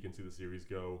he can see the series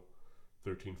go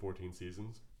 13, 14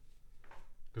 seasons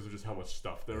because of just how much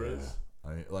stuff there is.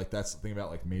 I mean, like that's the thing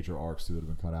about like major arcs too that have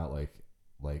been cut out. Like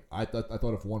I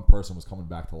thought if one person was coming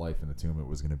back to life in the tomb, it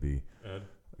was going to be Ed.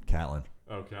 Catelyn.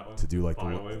 Oh, Catelyn. To do like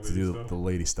the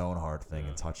Lady Stoneheart thing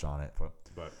and touch on it, but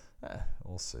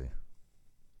we'll see.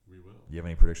 We will. You have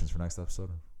any predictions for next episode?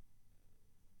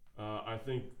 I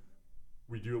think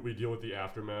we deal with the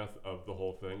aftermath of the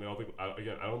whole thing.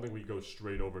 I don't think we go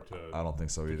straight over to. I don't think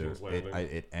so either.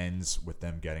 It ends with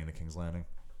them getting to King's Landing.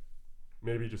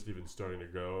 Maybe just even starting to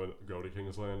go to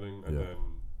King's Landing,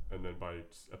 and then by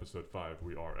episode 5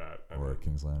 we are at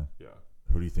King's Landing. Yeah.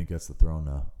 Who do you think gets the throne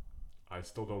now? I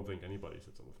still don't think anybody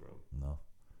sits on the throne. No.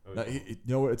 You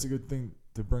know what? It's a good thing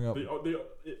to bring up.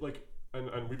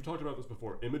 And we've talked about this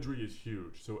before. Imagery is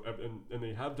huge. So and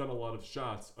they have done a lot of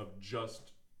shots of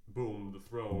just boom the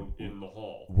throne in the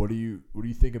hall. What do you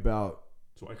think about?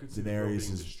 So I could see the throne being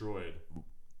destroyed.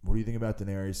 What do you think about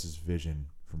Daenerys' vision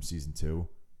from season 2?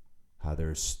 How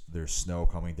there's snow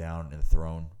coming down in the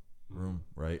throne room,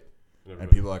 right?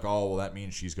 And people are like, oh, well, that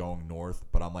means she's going north.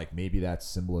 But I'm like, maybe that's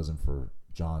symbolism for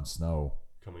Jon Snow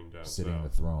coming down, sitting on the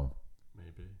throne.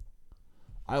 Maybe.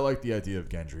 I like the idea of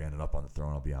Gendry ending up on the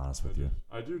throne. I'll be honest with you.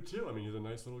 I do too. I mean, he's a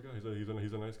nice little guy.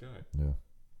 He's a nice guy. Yeah.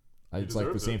 It's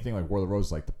like the same thing like War of the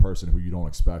Roses. Like the person who you don't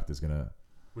expect is gonna.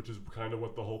 Which is kind of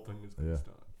what the whole thing is based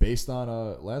on. Based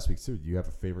on last week too. Do you have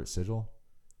a favorite sigil?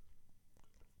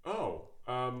 Oh,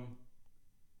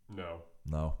 no.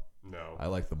 No. I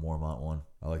like the Mormont one.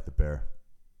 I like the bear.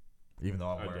 Even though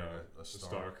I'm wearing a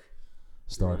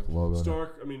Stark logo.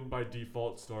 Stark, I mean, by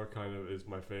default, Stark kind of is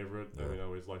my favorite. Yeah. I mean, I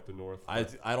always like the North. I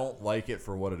don't like it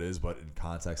for what it is, but in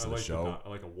context of the show, I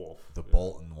like a wolf. The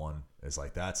Bolton one is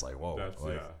like that's like whoa,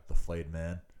 the flayed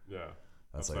man. Yeah,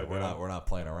 that's like we're not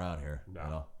playing around here. No. You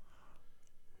know?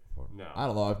 No. I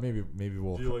don't know. Maybe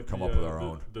we'll come up with our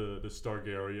own. The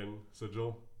Stargarian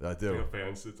sigil. I do.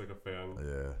 It's like a fan.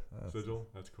 Sigil.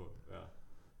 That's cool. Yeah.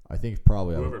 I think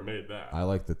probably whoever made that. I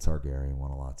like the Targaryen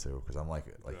one a lot too because I'm like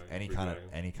any kind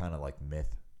of like myth.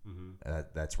 Mm-hmm.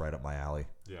 That's right up my alley.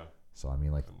 Yeah. So I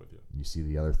mean, like you see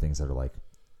the other things that are like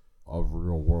a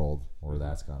real world, or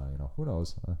that's kind of who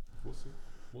knows. We'll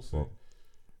see. Well,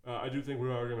 I do think we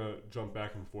are gonna jump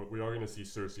back and forth. We are gonna see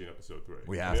Cersei in episode 3.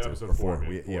 We have to episode 4.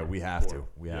 We have to.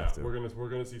 We're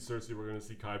gonna see Cersei. We're gonna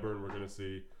see Qyburn. We're gonna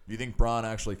see. Do you think Bronn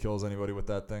actually kills anybody with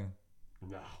that thing?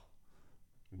 No.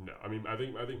 I mean, I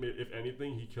think if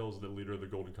anything, he kills the leader of the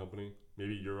Golden Company.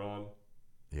 Maybe Euron.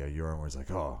 Yeah, Euron was like,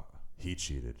 "Oh, he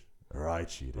cheated or I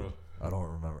cheated." I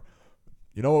don't remember.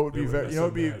 You know what would be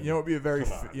a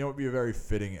very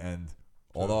fitting end.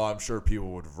 Although I'm sure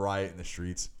people would riot in the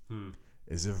streets.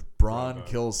 Is if Bronn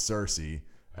kills Cersei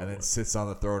and then sits on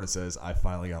the throne and says, "I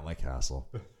finally got my castle."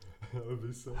 That would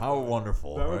be so. How funny.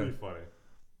 Wonderful! That would be funny.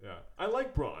 Yeah, I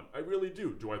like Bronn. I really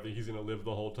do. Do I think he's gonna live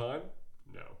the whole time?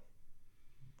 No.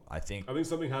 I think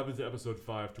something happens in episode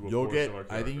 5 to avoid some of our characters.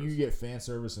 I think you get fan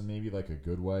service in maybe like a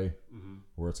good way,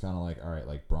 where it's kind of like, all right,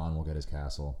 like Bronn will get his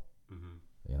castle,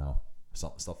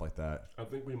 stuff like that. I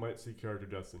think we might see character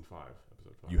deaths in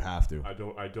episode 5. You have to. I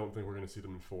don't think we're gonna see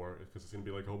them in 4 because it's gonna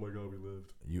be like, oh my god, we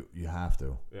lived. You have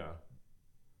to. Yeah.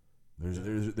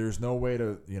 There's no way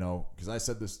to because I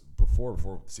said this before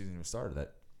the season even started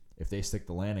that if they stick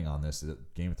the landing on this,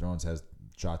 that Game of Thrones has a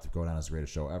shot to go down as the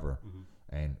greatest show ever.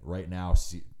 And right now,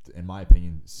 in my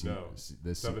opinion,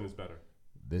 this 7 is better.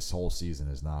 This whole season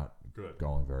is not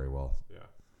going very well. Yeah.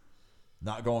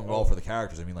 Not going well for the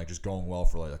characters. I mean, like just going well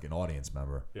for like an audience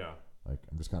member. Yeah. Like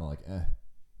I'm just kind of like,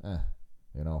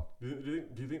 Do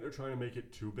you think they're trying to make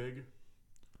it too big?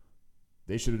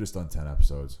 They should have just done 10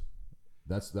 episodes.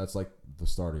 That's like the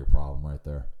start of your problem right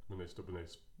there. When they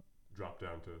drop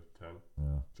down to 10. Yeah.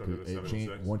 7 and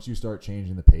 6. Once you start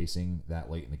changing the pacing that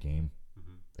late in the game,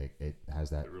 it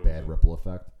has that bad ripple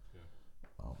effect.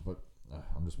 Yeah. But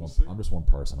I'm just one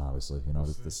person, obviously.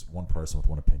 This one person with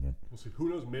one opinion. We'll see. Who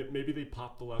knows? Maybe they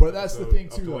popped the last. But that's the thing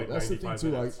too. Like that's the thing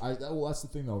too. Minutes. That's the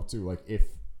thing though too. Like if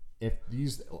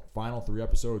these final 3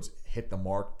 episodes hit the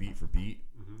mark beat for beat,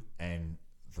 and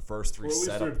the first 3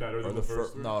 set up better than the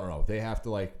first 3? No. They have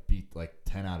to like beat like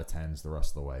 10 out of 10s the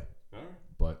rest of the way. All right.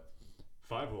 But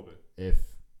 5 will be. If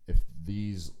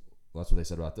these. That's what they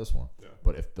said about this one. Yeah.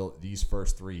 But if these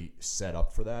first 3 set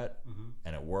up for that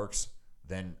and it works,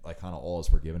 then like kind of all is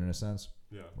forgiven in a sense.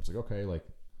 Yeah. It's like okay, like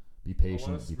be patient.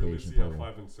 I want to really see how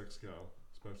 5 and 6 go,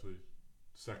 especially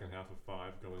second half of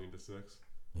 5 going into 6.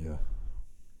 Yeah.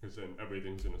 Because then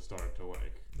everything's gonna start to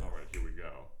like, all right, here we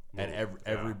go. And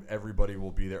everybody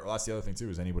will be there. Well, that's the other thing too.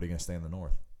 Is anybody gonna stay in the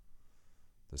north?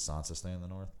 Does Sansa stay in the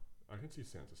north? I can see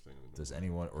Sansa staying in the north. Does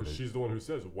anyone, or she's the one who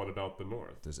says, "What about the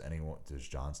north?" Does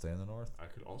Jon stay in the north? I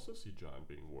could also see Jon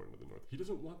being warden of the north. He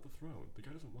doesn't want the throne. The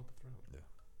guy doesn't want the throne. Yeah.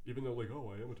 Even though, like,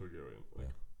 oh, I am a Targaryen.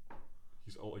 Like,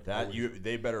 he's all like that.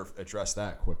 They better address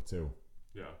that quick too.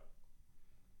 Yeah.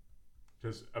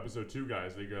 Because episode 2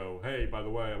 guys, they go, "Hey, by the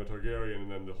way, I'm a Targaryen,"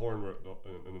 and then the horn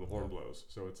blows.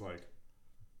 So it's like,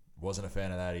 wasn't a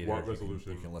fan of that either. What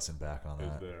resolution? You can listen back on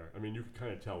that. Is there? I mean, you can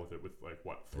kind of tell with it with like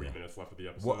what 3 minutes left of the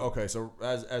episode. Well, okay, so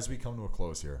as we come to a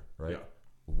close here, right? Yeah.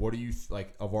 What do you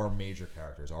like of our major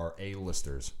characters, our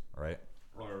A-listers, right?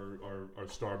 Our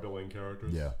star billing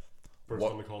characters. Yeah. First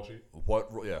on the call sheet.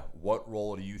 What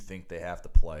role do you think they have to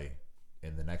play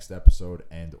in the next episode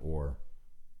and or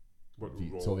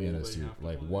till the end of the series?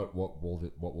 Like what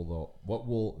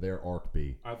will their arc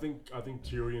be? I think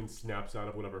Tyrion snaps out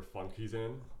of whatever funk he's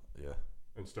in. Yeah.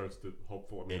 And starts to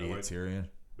Tyrion.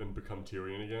 Then become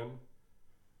Tyrion again.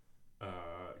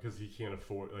 Because he can't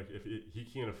afford he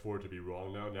can't afford to be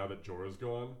wrong now that Jorah's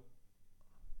gone.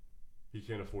 He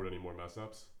can't afford any more mess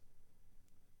ups.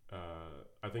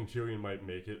 I think Tyrion might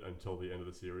make it until the end of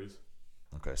the series.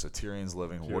 Okay, so Tyrion's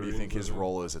living. What do you think his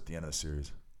role is at the end of the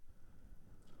series?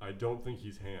 I don't think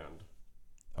he's Hand.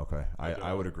 Okay,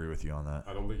 I would agree with you on that.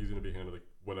 I don't think he's going to be hand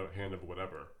of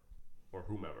whatever, or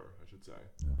whomever, I should say.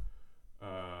 Yeah.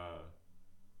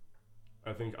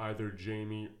 I think either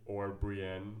Jaime or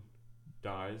Brienne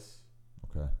dies.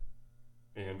 Okay.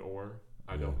 And or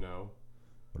I don't know.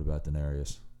 What about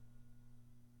Daenerys?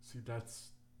 See,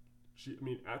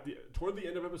 toward the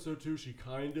end of episode 2, she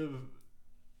kind of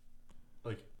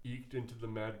like eked into the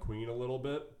Mad Queen a little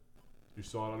bit. You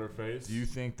saw it on her face. Do you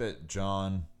think that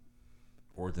Jon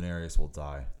or Daenerys will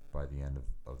die by the end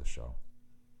of the show?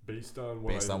 Based on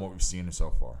what we've seen so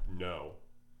far? No.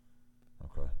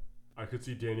 Okay. I could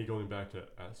see Dany going back to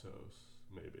Essos,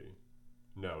 maybe.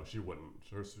 No, she wouldn't.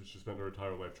 She spent her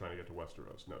entire life trying to get to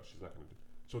Westeros. No, she's not going to.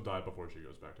 She'll die before she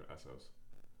goes back to Essos.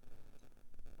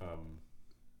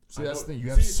 See, that's the thing. You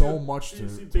have so much to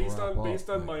based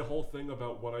on my whole thing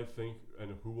about what I think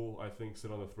and who will I think sit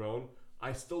on the throne.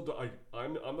 I still do.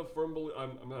 I'm not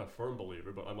a firm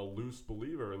believer, but I'm a loose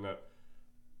believer in that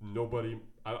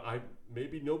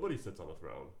maybe nobody sits on the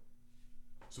throne.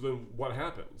 So then what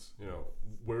happens?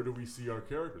 Where do we see our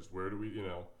characters? Where do we,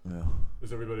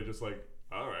 is everybody just like,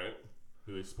 all right,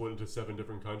 do they split into 7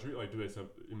 different countries? Like, do they have,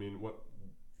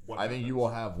 what I think you will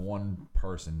have one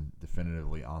person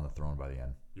definitively on the throne by the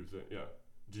end. You think, yeah.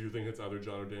 Do you think it's either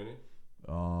Jon or Dany?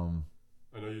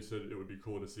 I know you said it would be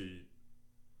cool to see,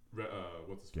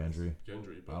 what's his Gendry.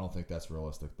 Gendry, but I don't think that's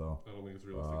realistic, though. I don't think it's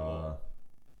realistic at all.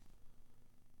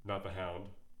 Not the Hound.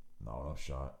 No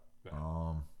shot.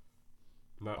 No.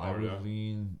 Not I Arya. would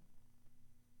lean.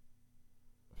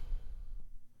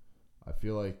 I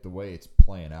feel like the way it's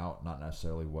playing out, not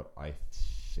necessarily what I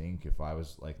think. If I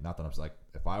was like, not that I'm like,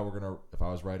 if I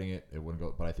was writing it, it wouldn't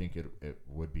go. But I think it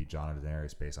would be Jon and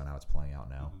Daenerys based on how it's playing out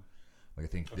now. Mm-hmm. Like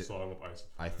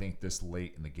I think this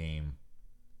late in the game,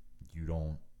 you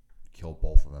don't kill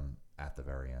both of them at the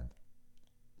very end,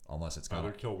 unless it's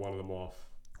either kill one of them off,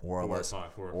 or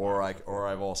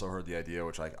I've also heard the idea,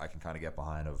 which I can kind of get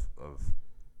behind of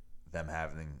them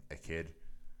having a kid,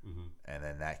 mm-hmm. and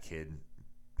then that kid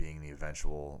being the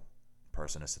eventual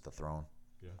person to sit the throne.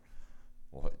 Yeah.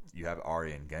 Well, you have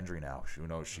Arya and Gendry now. Who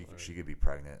knows? She could be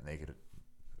pregnant, and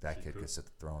that kid could sit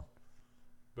the throne.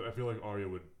 But I feel like Arya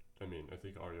would. I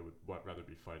think Arya would rather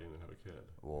be fighting than have a kid.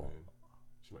 Well,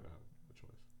 she might not have a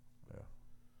choice.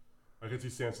 Yeah. I could see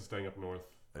Sansa staying up north.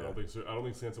 Yeah. I don't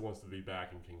think Sansa wants to be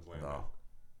back in King's Landing. No.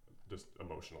 Just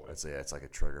emotionally. It's like a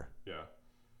trigger. Yeah.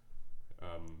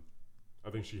 I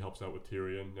think she helps out with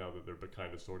Tyrion now that they're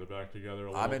kind of sort of back together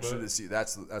a little bit. I'm interested to see.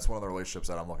 That's one of the relationships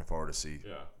that I'm looking forward to see.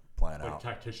 Yeah. Playing out. Like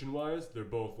tactician wise, they're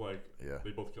both like. Yeah. They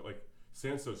both like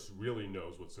Sansa really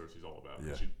knows what Cersei's all about.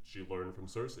 Yeah. She learned from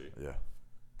Cersei. Yeah.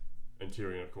 And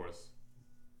Tyrion, of course,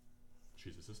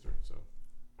 she's a sister, so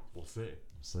we'll see.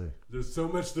 There's so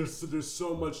much. There's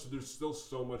so much. There's still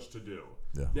so much to do.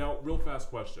 Yeah. Now, real fast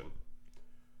question.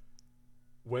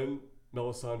 When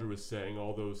Melisandre was saying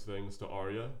all those things to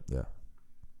Arya, yeah,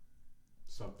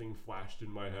 something flashed in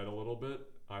my head a little bit.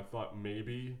 I thought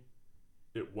maybe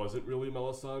it wasn't really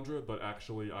Melisandre, but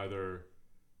actually either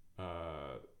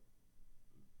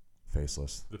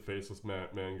Faceless, the Faceless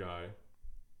man guy,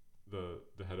 the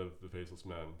head of the Faceless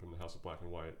Men from the House of Black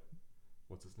and White.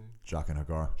 What's his name? Jaqen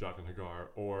H'ghar,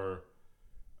 or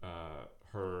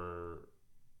her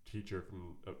teacher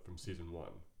from season 1.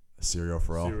 Syrio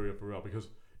Forel. Because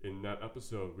in that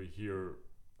episode we hear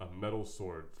a metal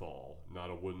sword fall, not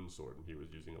a wooden sword, and he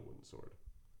was using a wooden sword.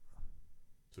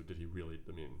 So did he really?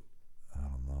 I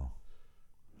don't know.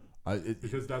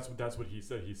 Because that's what he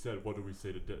said. He said, "What do we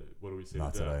say today? What do we say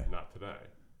Not today? today. Not today."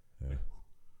 Yeah. Like,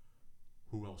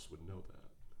 who else would know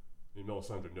that? I mean,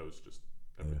 Melisandre knows just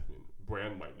everything. I mean,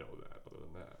 Bran might know that. Other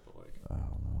than that, but like, I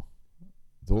don't know.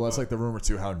 Well, that's like the rumor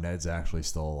too. How Ned's actually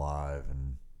still alive,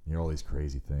 and you know all these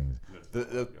crazy things.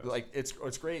 Like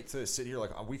it's great to sit here.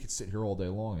 Like we could sit here all day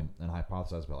long and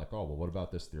hypothesize about like, oh well, what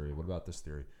about this theory? What about this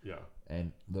theory? Yeah.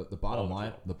 And the bottom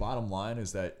line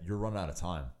is that you're running out of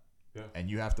time. Yeah. And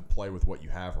you have to play with what you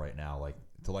have right now, like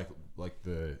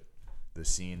the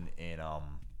scene in where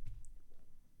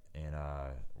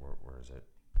is it?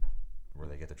 Where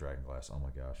they get the dragon glass? Oh my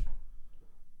gosh.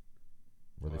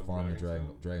 Where they farm the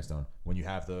Dragonstone. When you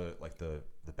have the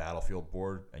battlefield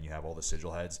board and you have all the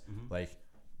sigil heads, like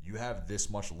you have this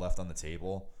much left on the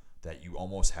table that you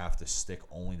almost have to stick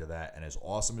only to that. And as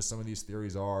awesome as some of these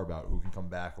theories are about who can come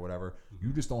back or whatever,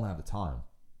 you just don't have the time.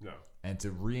 No. And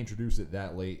to reintroduce it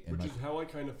that late, and which is how I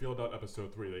kind of feel about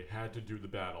episode 3. They had to do the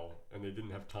battle, and they didn't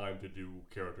have time to do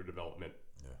character development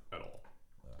at all.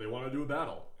 Yeah. They want to do a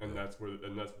battle, and that's where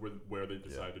they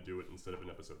decide to do it instead of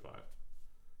in episode 5.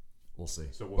 We'll see.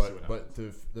 So we'll see what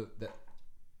happens. But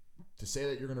to say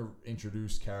that you're going to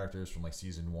introduce characters from like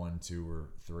season 1, 2,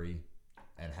 or 3,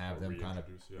 and have them kind of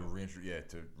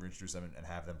reintroduce them and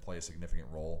have them play a significant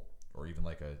role, or even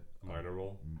like a minor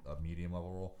role, a medium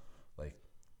level role, like.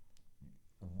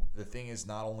 The thing is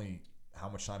not only how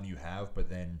much time do you have, but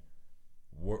then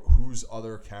whose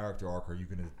other character arc are you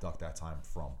going to deduct that time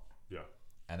from? Yeah.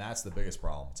 And that's the biggest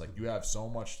problem. It's like you have so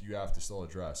much you have to still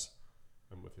address.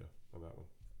 I'm with you on that one.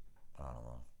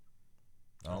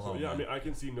 I don't know. Yeah, man. I mean, I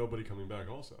can see nobody coming back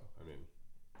also. I mean.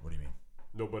 What do you mean?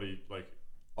 Nobody, like...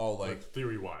 Oh, like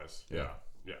theory-wise. Yeah.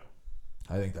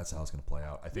 I think that's how it's going to play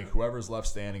out. I think whoever's left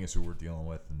standing is who we're dealing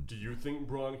with. And do you think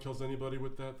Bronn kills anybody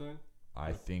with that thing?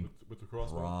 I think with the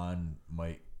crossbow? Bronn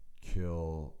might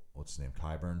kill what's his name,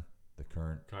 Qyburn, the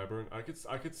current. Qyburn, I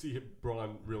could see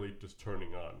Bronn really just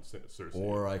turning on Cersei.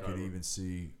 Or I could even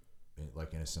see,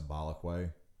 like in a symbolic way,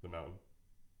 the Mountain.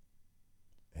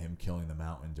 Him killing the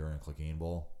Mountain during Clegane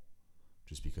Bowl,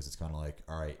 just because it's kind of like,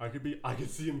 all right. I could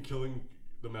see him killing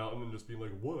the Mountain and just being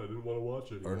like, what? I didn't want to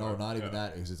watch it anymore. Or no, not even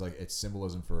that, because it's like it's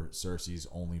symbolism for Cersei's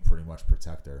only pretty much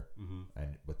protector,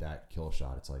 and with that kill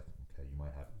shot, it's like, okay, you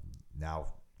might have. Now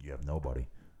you have nobody.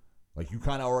 Like you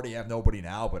kind of already have nobody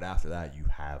now, but after that you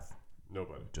have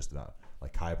nobody. Just about.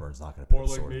 Like Qyburn's not going to.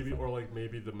 Or like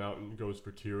maybe the Mountain goes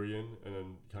for Tyrion, and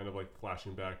then kind of like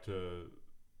flashing back to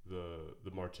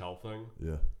the Martell thing.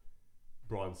 Yeah.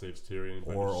 Bronn saves Tyrion.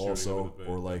 Or also,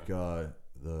 or like the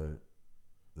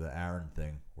Aaron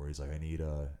thing, where he's like, I need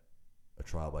a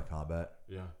trial by combat.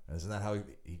 Yeah. And isn't that how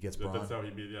he gets Bronn? That's how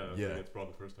he beat. Yeah. That's how he gets Bronn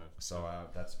the first time. So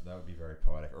that would be very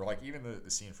poetic. Or like even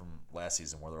the scene from last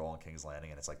season where they're all in King's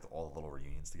Landing and it's like all the little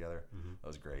reunions together. That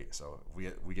was great. So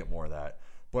we get more of that.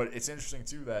 But it's interesting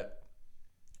too that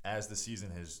as the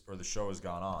season the show has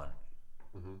gone on,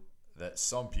 that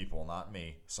some people, not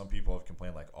me, some people have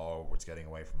complained like, oh, it's getting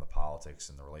away from the politics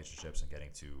and the relationships and getting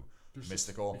too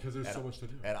mystical. Because there's so much to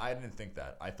do. And I didn't think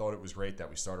that. I thought it was great that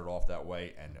we started off that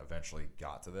way and eventually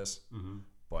got to this.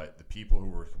 But the people who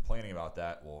were complaining about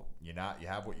that, well, you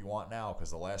have what you want now,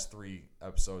 because the last 3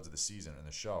 episodes of the season and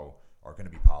the show are going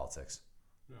to be politics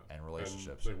and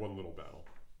relationships. And like one little battle.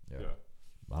 Yeah.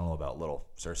 I don't know about little.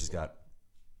 Cersei's got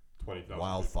 20,000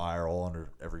 wildfire all under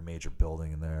every major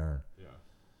building in there. Yeah.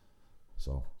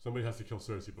 So somebody has to kill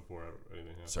Cersei before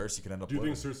anything happens. Cersei can end up. Do you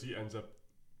think Cersei ends up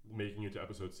making it to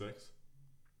episode 6?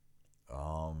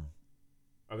 I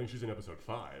think she's in episode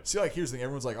 5. See, like here's the thing: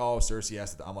 everyone's like, "Oh, Cersei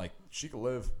has to." I'm like, she could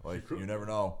live. Like you never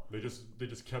know. They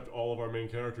just kept all of our main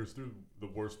characters through the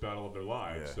worst battle of their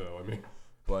lives. Yeah. So I mean,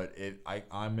 but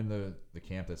I'm in the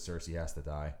camp that Cersei has to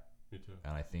die. Me too.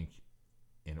 And I think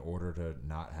in order to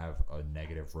not have a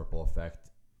negative ripple effect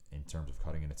in terms of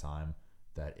cutting into time,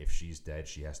 that if she's dead,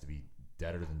 she has to be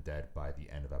deader than dead by the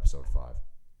end of episode 5.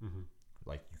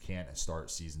 Like you can't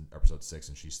start episode 6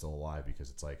 and she's still alive, because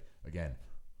it's like, again,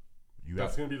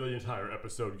 that's going to be the entire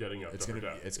episode getting up. It's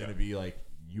going to be like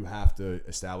you have to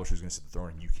establish who's going to sit the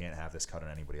throne, and you can't have this cut on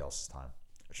anybody else's time.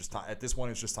 It's just time, at this point,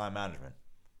 it's just time management.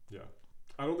 Yeah,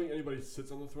 I don't think anybody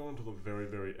sits on the throne until the very,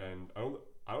 very end.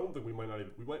 I don't think we might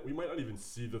not even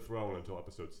see the throne until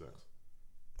episode 6.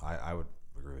 I would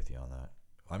agree with you on that.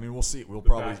 I mean, we'll see.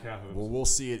 We'll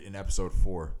see it in episode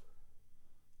 4.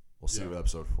 We'll see it with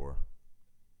episode 4.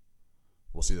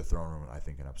 We'll see the throne room, I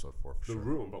think, in episode 4 for sure. The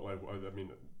room, but like, I mean,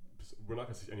 we're not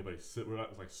going to see anybody sit. We're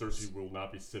not like Cersei will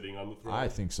not be sitting on the throne. I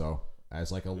think so,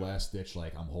 as like a last ditch,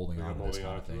 like I'm holding on to this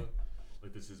kind of thing.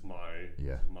 Like, this is mine,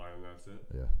 and that's it.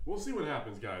 Yeah. We'll see what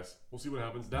happens, guys. We'll see what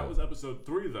happens. That was episode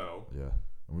 3, though. Yeah.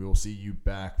 And we will see you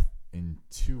back in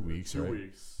 2 weeks, 2 right?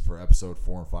 weeks. For episode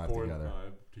 4 and 5 4 together. and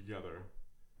 5 together.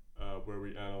 Where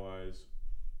we analyze,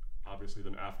 obviously,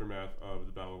 the aftermath of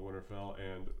the Battle of Winterfell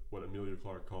and what Emilia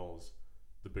Clarke calls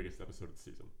the biggest episode of the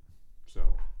season.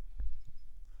 So,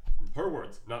 her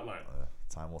words, not mine.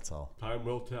 Time will tell. Time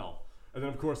will tell. And then,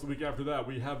 of course, the week after that,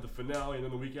 we have the finale. And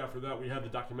then the week after that, we have the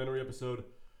documentary episode.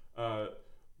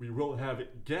 We will have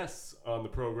guests on the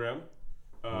program.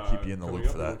 We'll keep you in the loop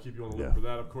for that. We'll keep you on the loop for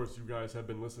that. Of course, you guys have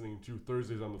been listening to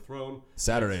Thursdays on the Throne.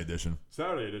 Saturday edition.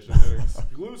 An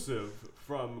exclusive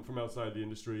from outside the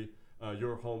industry.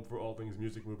 Your home for all things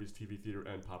music, movies, TV, theater,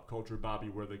 and pop culture. Bobby,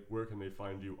 where can they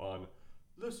find you on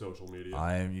the social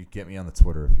media? You get me on the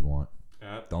Twitter if you want.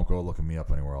 Don't go looking me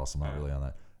up anywhere else. I'm not really on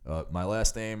that. My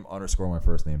last name _ my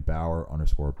first name, Bauer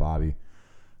 _ Bobby.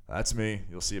 That's me.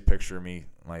 You'll see a picture of me.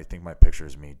 I think my picture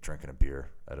is me drinking a beer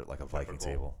at a Viking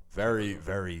table. Very,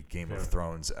 very Game of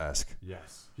Thrones-esque.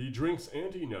 Yes. He drinks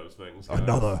and he knows things.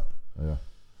 Another. Yeah.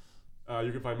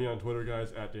 You can find me on Twitter,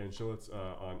 guys, at Dan Schillitz,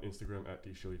 on Instagram at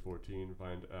dshilly14.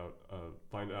 Find out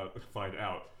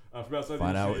from outside the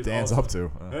industry. What Dan's up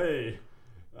to. Hey.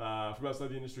 From Outside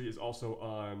the Industry is also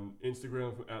on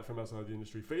Instagram at From Outside the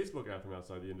Industry, Facebook at From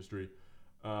Outside the Industry.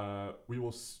 We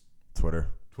will Twitter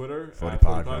at Footy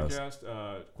Podcast.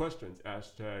 Questions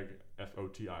 #FOTIQ,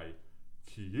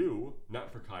 not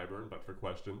for Kyburn, but for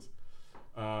questions.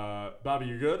 Bobby,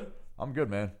 you good? I'm good,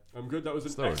 man. I'm good. That was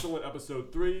an excellent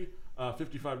episode 3.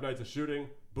 55 nights of shooting.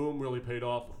 Boom, really paid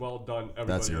off. Well done, everybody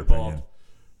That's your involved. opinion.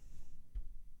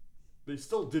 They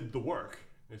still did the work.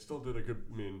 They still did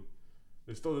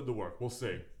They still did the work. We'll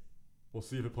see. We'll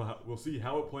see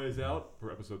how it plays out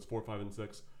for episodes 4, 5, and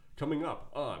 6 coming up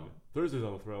on Thursdays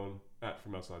on the Throne at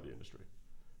From Outside the Industry.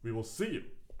 We will see you,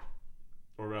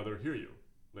 or rather hear you,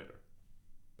 later.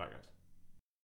 Bye, guys.